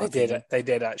pointless in my opinion. They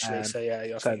did actually. So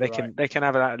yeah, they can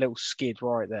have that little skid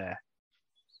right there.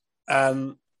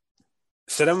 So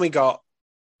then we got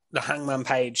the Hangman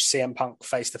Page CM Punk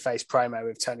face-to-face promo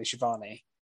with Tony Schiavone.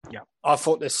 Yeah. I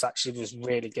thought this actually was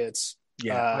really good.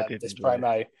 Yeah, I did this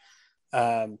enjoy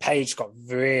promo. Page got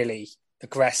really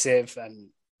aggressive and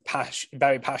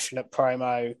very passionate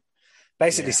promo,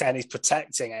 basically saying he's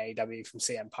protecting AEW from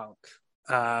CM Punk.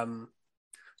 I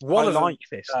like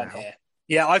this now. Here.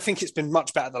 Yeah, I think it's been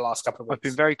much better the last couple of weeks. I've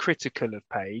been very critical of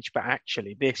Page, but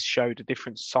actually this showed a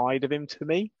different side of him to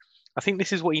me. I think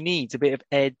this is what he needs, a bit of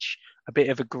edge, a bit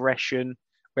of aggression,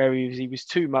 where he was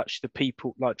too much the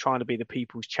people, like trying to be the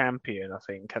people's champion, I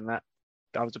think, and that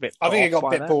was a bit. I think it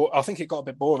got a bit boring. I think it got a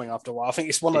bit boring after a while. I think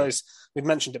it's one of those, we've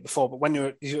mentioned it before, but when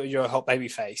you're a hot baby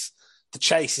face, the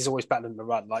chase is always better than the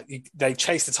run. Like they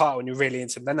chase the title and you're really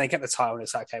into them, then they get the title and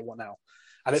it's like, okay, what now?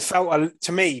 And it felt,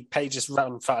 to me, Page's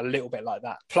run felt a little bit like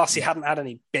that. Plus, he hadn't had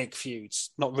any big feuds,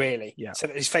 not really. Yeah. So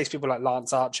he's faced people like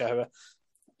Lance Archer, who are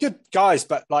good guys,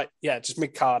 but just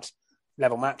mid-card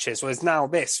level matches. Whereas now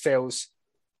this feels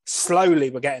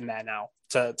slowly we're getting there now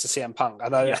to CM Punk. I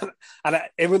know, and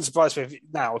it wouldn't surprise me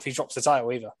if he drops the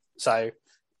title either. So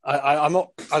I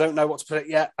don't know what to put it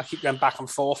yet. I keep going back and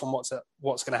forth on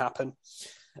what's going to happen.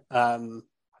 I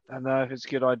don't know if it's a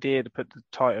good idea to put the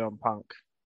title on Punk.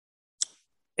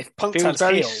 If Punk turns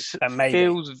heel, then maybe.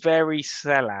 Feels very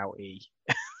sellout-y.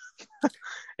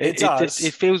 It does.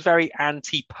 It feels very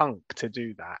anti-Punk to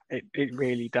do that. It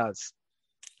really does.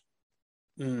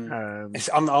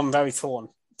 I'm very torn,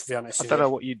 to be honest. I don't know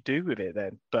what you'd do with it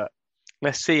then, but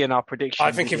let's see in our prediction.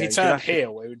 I think if he turned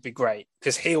heel, it would be great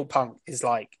because heel Punk is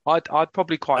like. I'd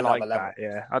probably quite like that.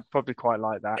 Yeah, I'd probably quite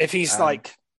like that. If he's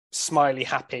like smiley,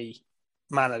 happy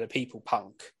man of the people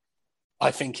Punk, I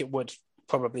think it would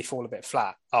probably fall a bit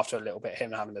flat after a little bit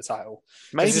him having the title.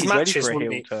 Maybe his matches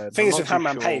wouldn't be. The thing is with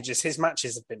Hangman Page is his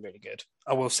matches have been really good.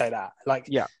 I will say that.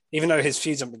 Even though his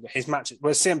feuds haven't been good, his matches,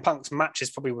 whereas CM Punk's matches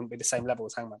probably wouldn't be the same level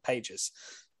as Hangman Page's.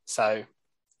 So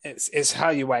it's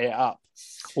how you weigh it up.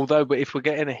 Although, but if we're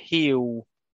getting a heel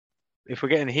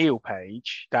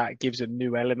Page, that gives a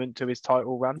new element to his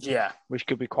title run. Yeah, which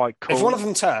could be quite cool. If one of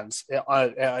them turns,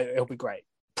 it'll be great.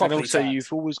 And also,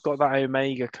 you've always got that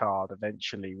Omega card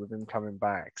eventually with him coming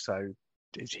back. So,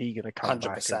 is he going to come 100%.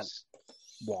 Back as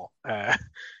what?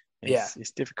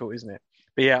 It's difficult, isn't it?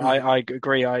 But yeah, I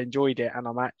agree. I enjoyed it, and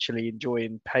I'm actually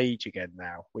enjoying Page again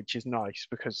now, which is nice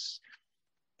because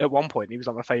at one point he was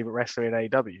like my favourite wrestler in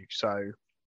AEW. So,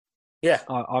 yeah,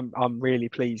 I'm really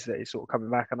pleased that he's sort of coming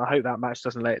back, and I hope that match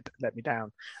doesn't let me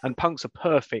down. And Punk's a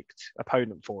perfect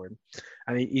opponent for him,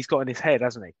 and he's got in his head,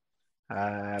 hasn't he?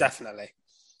 Definitely.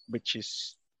 Which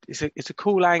is it's a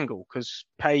cool angle because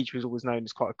Page was always known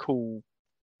as quite a cool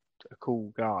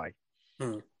guy.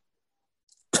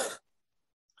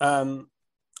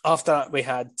 After that, we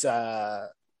had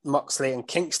Moxley and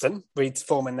Kingston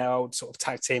reforming their old sort of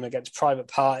tag team against Private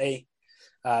Party.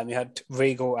 You had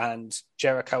Regal and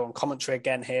Jericho on commentary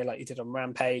again here, like you did on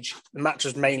Rampage. The match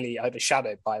was mainly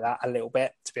overshadowed by that a little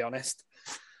bit, to be honest.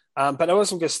 But there was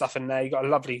some good stuff in there. You got a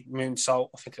lovely moonsault.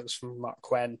 I think it was from Mark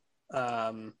Quinn.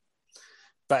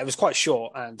 But it was quite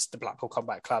short, and the Blackpool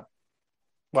Combat Club.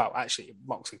 Well, actually,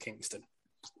 Moxley Kingston.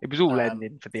 It was all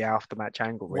ending for the aftermatch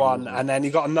angle. Really, and then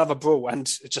you got another brawl,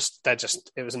 and it was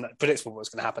predictable what was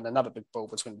going to happen. Another big brawl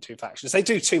between the two factions. They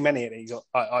do too many of these,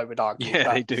 I would argue.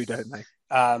 Yeah, they do, don't they?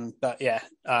 But yeah,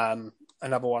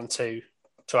 another one to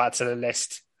add to the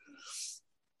list.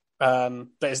 But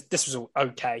this was all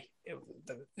okay. It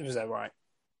was all right.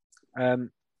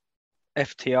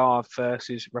 FTR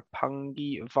versus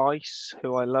Roppongi Vice,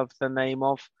 who I love the name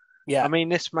of. Yeah, I mean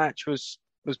this match was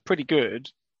pretty good.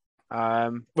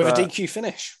 With a DQ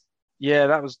finish. Yeah,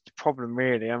 that was the problem,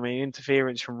 really. I mean,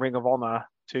 interference from Ring of Honor,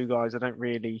 two guys I don't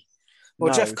really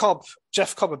know. Jeff Cobb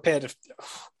appeared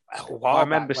a while I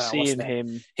remember back seeing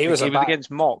him. He was against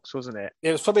Mox, wasn't it?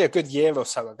 It was probably a good year or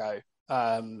so ago.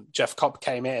 Jeff Cobb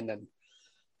came in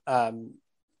and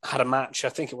had a match. I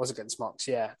think it was against Mox,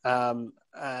 yeah.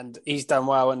 And he's done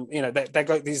well. And, you know,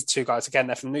 these two guys, again,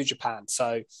 they're from New Japan.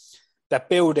 So they're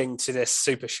building to this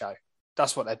super show.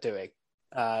 That's what they're doing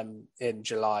in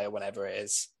July or whenever it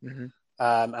is. Mm-hmm.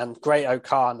 And Great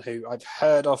O'Khan, who I've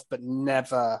heard of but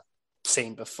never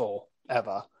seen before,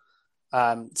 ever.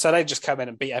 So they just come in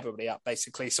and beat everybody up,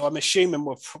 basically. So I'm assuming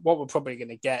what we're probably going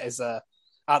to get is at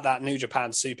that New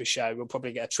Japan super show, we'll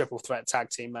probably get a triple threat tag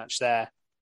team match there.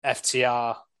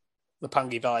 FTR,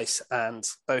 Roppongi Vice, and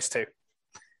those two.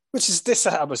 This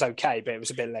setup was okay, but it was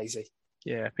a bit lazy.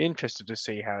 Yeah, be interested to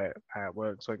see how it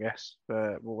works, I guess.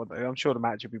 But I'm sure the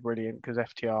match would be brilliant because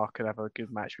FTR could have a good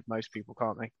match with most people,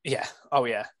 can't they? Yeah. Oh,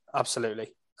 yeah.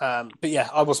 Absolutely. But yeah,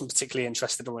 I wasn't particularly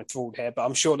interested or enthralled here, but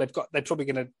I'm sure they're probably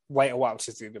going to wait a while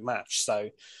to do the match. So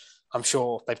I'm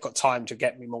sure they've got time to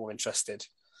get me more interested.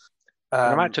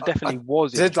 And the match I definitely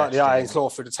was did like the Iron in. Claw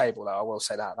through the table, though. I will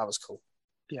say that was cool.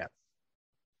 Yeah.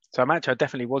 So a match I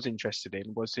definitely was interested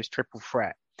in was this triple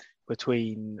threat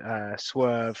between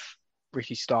Swerve,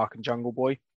 Ricky Stark, and Jungle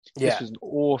Boy. Yeah. This was an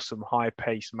awesome,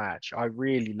 high-paced match. I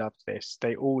really loved this.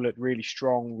 They all looked really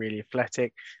strong, really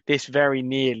athletic. This very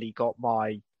nearly got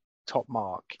my top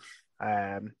mark.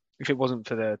 If it wasn't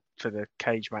for the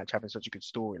cage match having such a good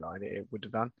storyline, it would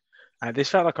have done. This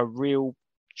felt like a real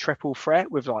triple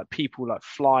threat with like people like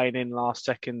flying in last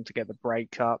second to get the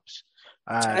breakups.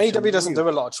 AEW doesn't do a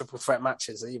lot of triple threat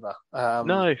matches either.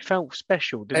 No, it felt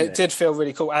special, didn't it? It did feel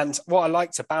really cool. And what I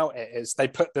liked about it is they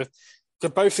put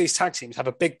both these tag teams have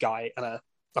a big guy and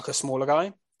a smaller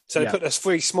guy. So they put those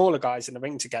 3 smaller guys in the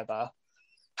ring together,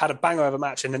 had a banger of a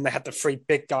match, and then they had the 3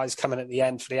 big guys coming at the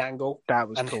end for the angle. That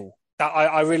was cool.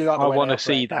 I really like. I want to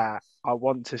see that. I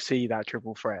want to see that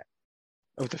triple threat.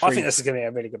 I think this is going to be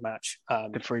a really good match.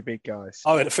 The 3 big guys.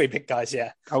 Oh, the 3 big guys,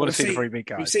 yeah. I want to see the 3 big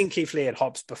guys. We've seen Keith Lee and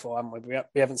Hobbs before, haven't we?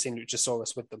 We haven't seen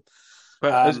Luchasaurus with them.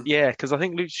 But because I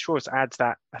think Luchasaurus adds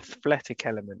that athletic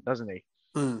element, doesn't he?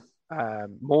 Mm.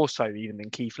 More so even than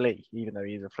Keith Lee, even though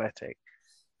he's athletic.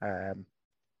 I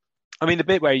mean, the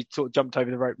bit where he sort of jumped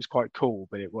over the rope was quite cool,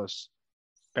 but it was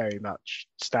very much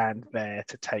stand there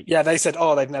to take. Yeah, they said,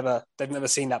 they've never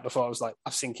seen that before. I was like,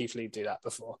 I've seen Keith Lee do that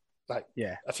before,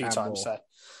 a few times. More. So,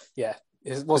 yeah,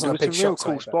 it wasn't a big some real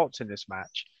cool spots in this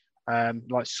match.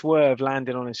 Like Swerve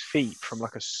landing on his feet from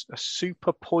like a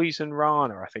super poison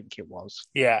Rana, I think it was.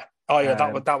 Yeah. Oh yeah,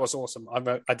 that was awesome.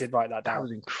 I did write that down. That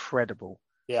was incredible.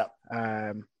 Yeah.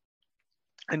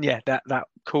 And yeah, that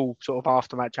cool sort of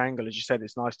after-match angle, as you said,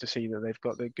 it's nice to see that they've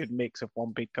got the good mix of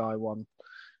one big guy, one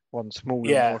smaller,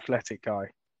 more athletic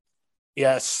guy.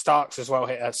 Yeah, Starks as well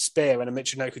hit a spear and a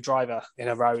Michinoku driver in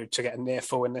a row to get a near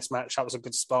fall in this match. That was a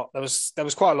good spot. There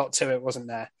was quite a lot to it, wasn't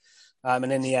there?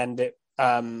 And in the end,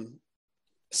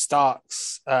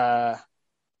 Starks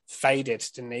faded,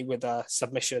 didn't he, with a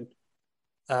submission.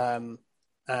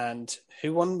 And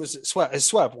who won? Was it Swerve?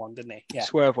 Swerve won, didn't he? Yeah.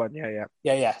 Swerve won, yeah.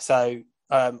 Yeah. So,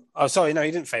 sorry, no,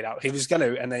 he didn't fade out. He was going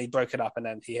to, and then he broke it up, and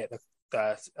then he hit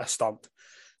a stomp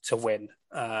to win.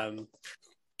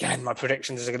 Again, my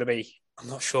predictions are going to be, I'm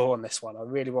not sure on this one. I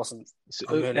really wasn't.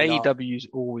 AEW is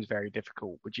always very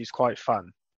difficult, which is quite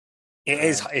fun. It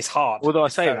is. It's hard. Although I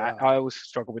say that, I always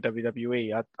struggle with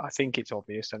WWE. I think it's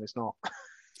obvious, and it's not.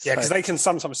 Yeah, because they can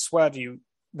sometimes swerve you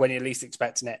when you're least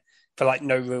expecting it for like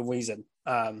no real reason.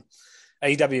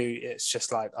 AEW, it's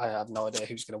just like, I have no idea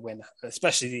who's going to win,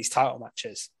 especially these title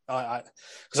matches.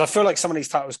 Because I feel like some of these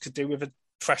titles could do with a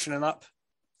freshening up.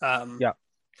 Yeah.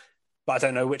 But I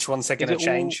don't know which ones they're going to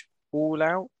change. All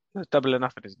out? It's Double or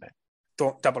Nothing, isn't it?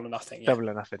 Double or Nothing, yeah. Double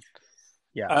or Nothing.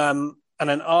 Yeah. And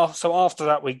then after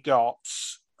that, we got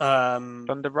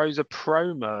Thunder Rosa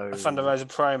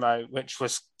promo. Which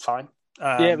was fine.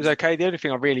 Yeah, it was okay. The only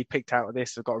thing I really picked out of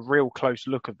this, I've got a real close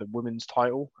look of the women's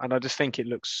title, and I just think it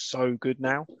looks so good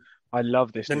now. I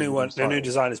love this. The new one, the new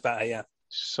design is better, yeah.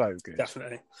 So good.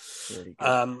 Definitely. Really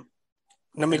good.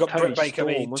 Then we got Britt Baker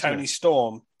and Toni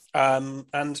Storm.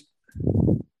 And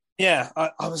yeah,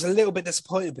 I was a little bit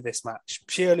disappointed with this match,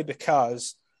 purely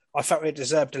because I felt it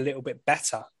deserved a little bit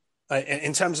better.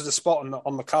 In terms of the spot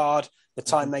on the card, the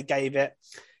time they gave it.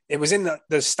 It was in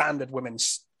the standard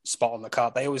women's spot on the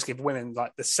card. They always give women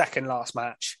like the second last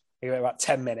match. They go about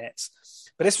 10 minutes.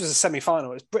 But this was a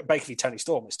semi-final. It was Britt Baker v Toni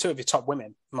Storm. It's 2 of your top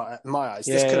women, in my eyes.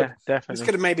 Definitely. This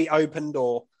could have maybe opened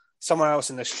or somewhere else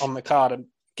on the card and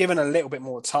given a little bit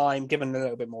more time, given a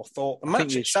little bit more thought. The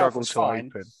match itself was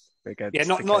fine. Yeah,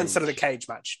 not instead of the cage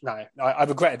match. No, I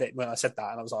regretted it when I said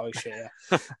that, and I was like, oh shit,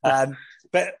 yeah.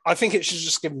 But I think it should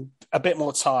just give a bit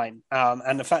more time.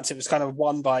 And the fact it was kind of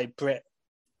won by Britt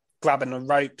grabbing the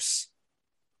ropes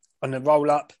on the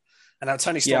roll up, and now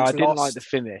Toni Storm. Yeah, I didn't like the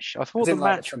finish. I thought the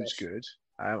match was good.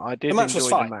 I did enjoy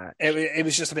the match. It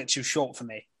was just a bit too short for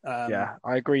me. Yeah,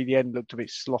 I agree. The end looked a bit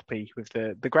sloppy with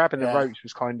the grabbing the ropes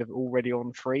was kind of already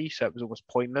on 3, so it was almost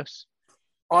pointless.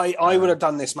 I would have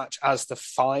done this match as the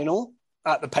final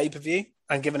at the pay-per-view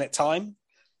and given it time.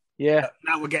 Yeah.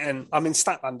 Now we're getting... I mean,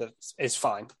 Statlander is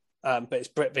fine, but it's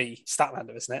Britt v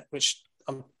Statlander, isn't it? Which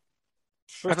I'm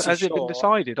pretty Has it been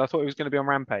decided? I thought it was going to be on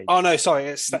Rampage. Oh, no, sorry.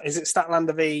 Is it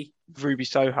Statlander v... Ruby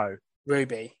Soho.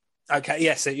 Ruby. Okay,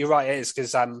 yes, you're right, it is,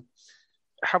 because...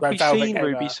 have we seen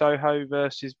Ruby Soho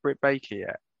versus Britt Baker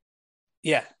yet?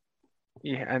 Yeah.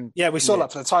 Yeah, we saw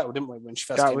that for the title, didn't we? When she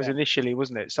first that came was in. Initially,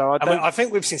 wasn't it? So I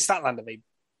think we've seen Statlander v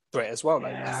Britt as well, though.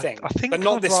 Yeah, I think, but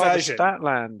not this version.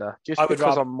 Statlander,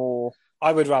 because I'm more.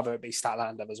 I would rather it be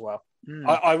Statlander as well.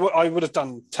 I would have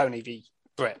done Toni v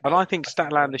Britt, and I think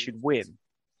Statlander should win.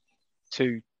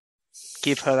 to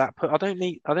give her that put. I don't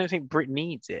think Britt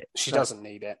needs it. She doesn't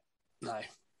need it. No.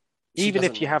 Even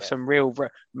if you have some real,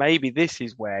 maybe this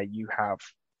is where you have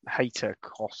Hayter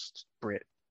cost Britt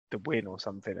the win or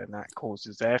something, and that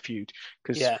causes their feud.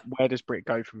 Because where does Britt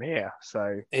go from here?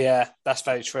 So yeah, that's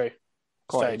very true.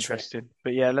 Quite very interesting. True.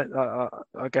 But yeah,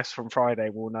 I guess from Friday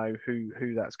we'll know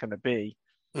who that's going to be.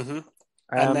 Mm-hmm.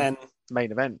 And then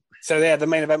main event. So yeah, the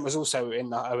main event was also in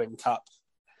the Owen Cup,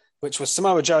 which was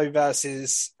Samoa Joe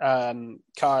versus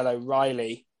Kyle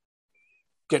O'Reilly.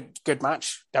 Good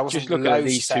match. There wasn't just looking at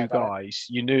these two guys,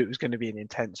 you knew it was going to be an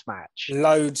intense match.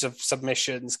 Loads of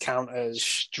submissions, counters,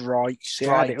 strikes. It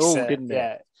had it all, didn't it?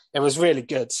 Yeah, it was really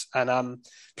good, and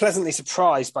pleasantly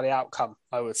surprised by the outcome,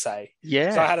 I would say.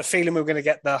 Yeah. So I had a feeling we were going to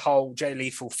get the whole Jay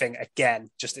Lethal thing again,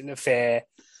 just interfere.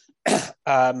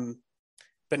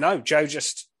 But no, Joe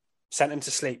just sent him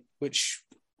to sleep, which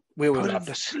we always love.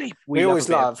 To sleep. We always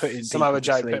love Samoa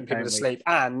Joe putting people to sleep.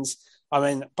 And I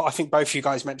mean, but I think both of you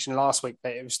guys mentioned last week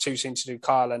that it was too soon to do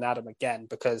Kyle and Adam again,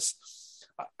 because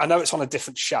I know it's on a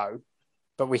different show,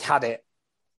 but we had it,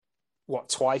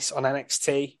 twice on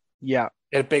NXT? Yeah.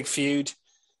 In a big feud,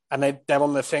 and they're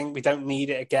on the thing. We don't need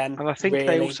it again. And I think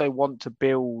they also want to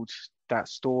build that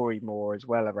story more as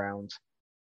well around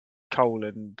Cole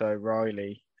and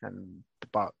O'Reilly and the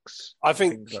Bucks. I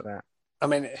think things like that. I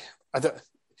mean, I don't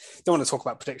want to talk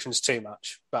about predictions too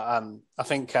much, but I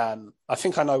think I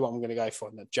know what I'm going to go for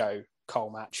in the Joe Cole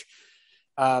match.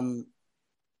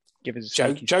 Give us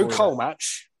a Joe Cole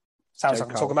match. Sounds like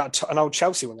I'm talking about an old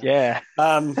Chelsea one. Yeah.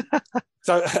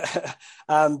 So,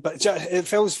 but it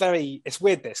feels very. It's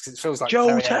weird because it feels like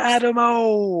Joe to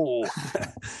Adamo.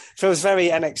 Feels very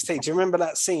NXT. Do you remember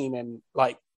that scene in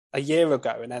like a year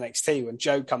ago in NXT when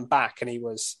Joe come back and he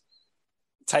was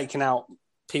taking out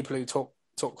people who talk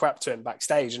crap to him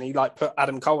backstage, and he like put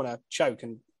Adam Cole in a choke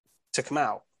and took him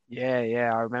out. Yeah,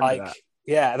 I remember that.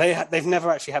 Yeah, they've never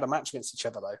actually had a match against each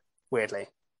other though. Weirdly,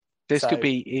 this could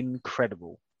be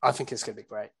incredible. I think it's going to be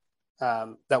great.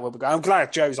 That will be great. I'm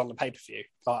glad Joe's on the pay-per-view.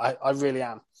 I really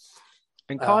am.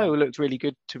 And Kyle looked really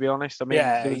good, to be honest. I mean,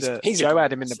 Joe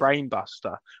had him in the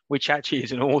Brainbuster, which actually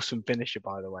is an awesome finisher,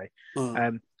 by the way.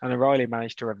 And O'Reilly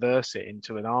managed to reverse it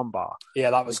into an armbar. Yeah,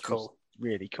 that was cool.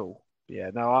 Really cool. Yeah,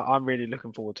 no, I'm really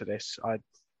looking forward to this. I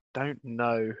don't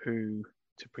know who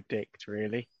to predict,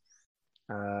 really.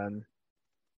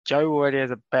 Joe already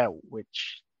has a belt,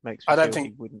 which makes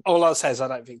me all I'll say is I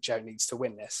don't think Joe needs to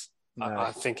win this. No.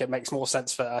 I think it makes more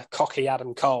sense for a cocky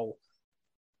Adam Cole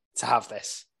to have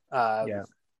this. I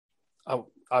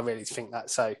really think that.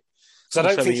 So because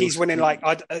I don't think he's winning.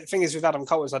 The thing is with Adam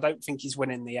Cole is I don't think he's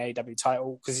winning the AEW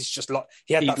title because he's just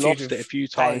he's lost it a few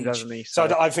times, hasn't he?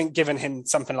 So I think giving him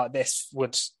something like this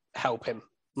would help him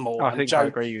more. I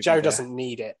agree with Joe you, doesn't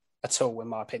need it at all, in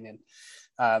my opinion.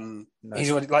 No. He's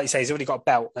already, like you say, he's already got a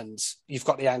belt, and you've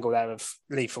got the angle there of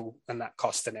Lethal and that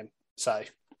costing him. So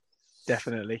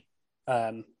definitely.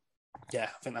 I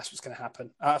think that's what's going to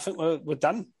happen. I think we're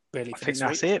done, really. I think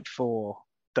that's it for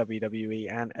WWE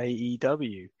and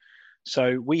AEW.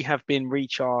 So we have been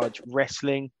Recharge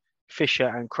Wrestling, Fisher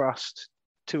and Crust,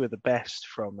 two of the best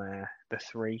from the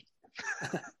three.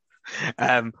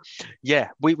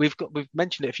 We've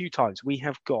mentioned it a few times. We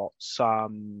have got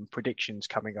some predictions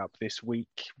coming up this week,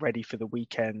 ready for the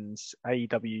weekend's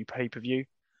AEW pay-per-view.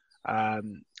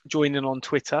 Join in on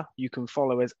Twitter. You can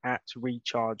follow us at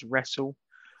Recharge Wrestle.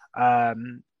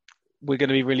 We're going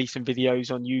to be releasing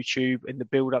videos on YouTube in the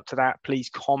build up to that. Please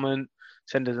comment,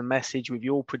 send us a message with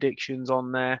your predictions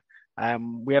on there.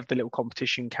 We have the little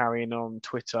competition carrying on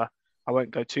Twitter. I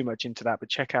won't go too much into that, but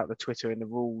check out the Twitter and the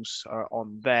rules are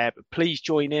on there. But please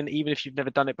join in, even if you've never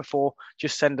done it before.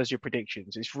 Just send us your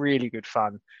predictions. It's really good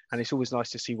fun, and it's always nice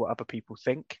to see what other people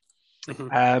think.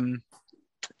 Mm-hmm.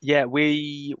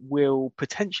 We will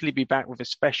potentially be back with a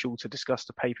special to discuss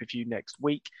the pay-per-view next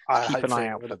week. Keep an eye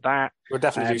out for that. We'll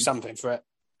definitely do something for it.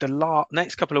 The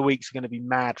next couple of weeks are going to be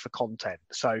mad for content.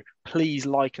 So please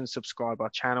like and subscribe our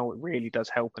channel. It really does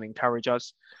help and encourage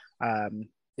us.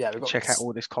 Check out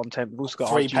all this content. We've also got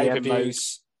 3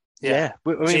 pay-per-views.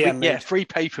 Free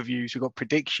pay-per-views. We've got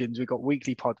predictions. We've got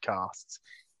weekly podcasts.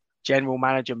 General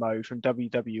Manager Mode from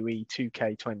WWE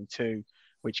 2K22,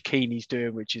 which Keeney's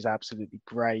doing, which is absolutely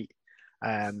great.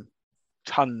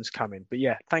 Tons coming. But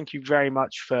thank you very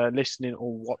much for listening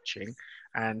or watching.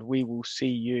 And we will see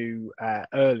you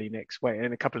early next week,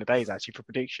 in a couple of days, actually, for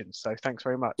predictions. So thanks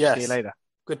very much. Yes. See you later.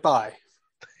 Goodbye.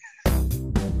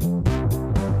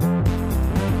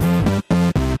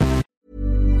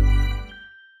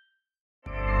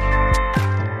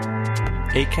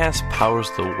 Acast powers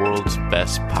the world's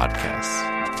best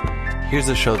podcasts. Here's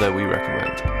a show that we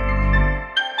recommend.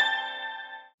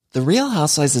 The Real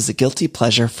Housewives is a guilty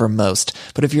pleasure for most,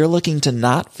 but if you're looking to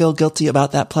not feel guilty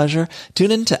about that pleasure,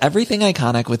 tune in to Everything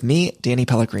Iconic with me, Danny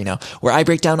Pellegrino, where I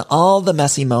break down all the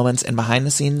messy moments and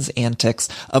behind-the-scenes antics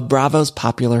of Bravo's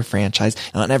popular franchise.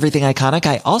 And on Everything Iconic,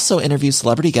 I also interview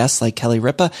celebrity guests like Kelly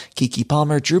Ripa, Keke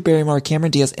Palmer, Drew Barrymore,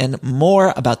 Cameron Diaz, and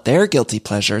more about their guilty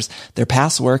pleasures, their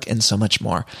past work, and so much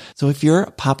more. So if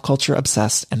you're pop culture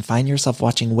obsessed and find yourself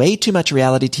watching way too much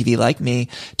reality TV like me,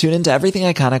 tune into Everything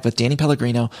Iconic with Danny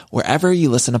Pellegrino, wherever you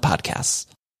listen to podcasts.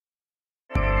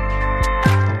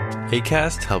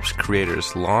 Acast helps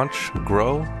creators launch,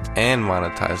 grow, and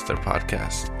monetize their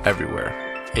podcasts everywhere.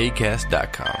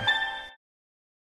 Acast.com.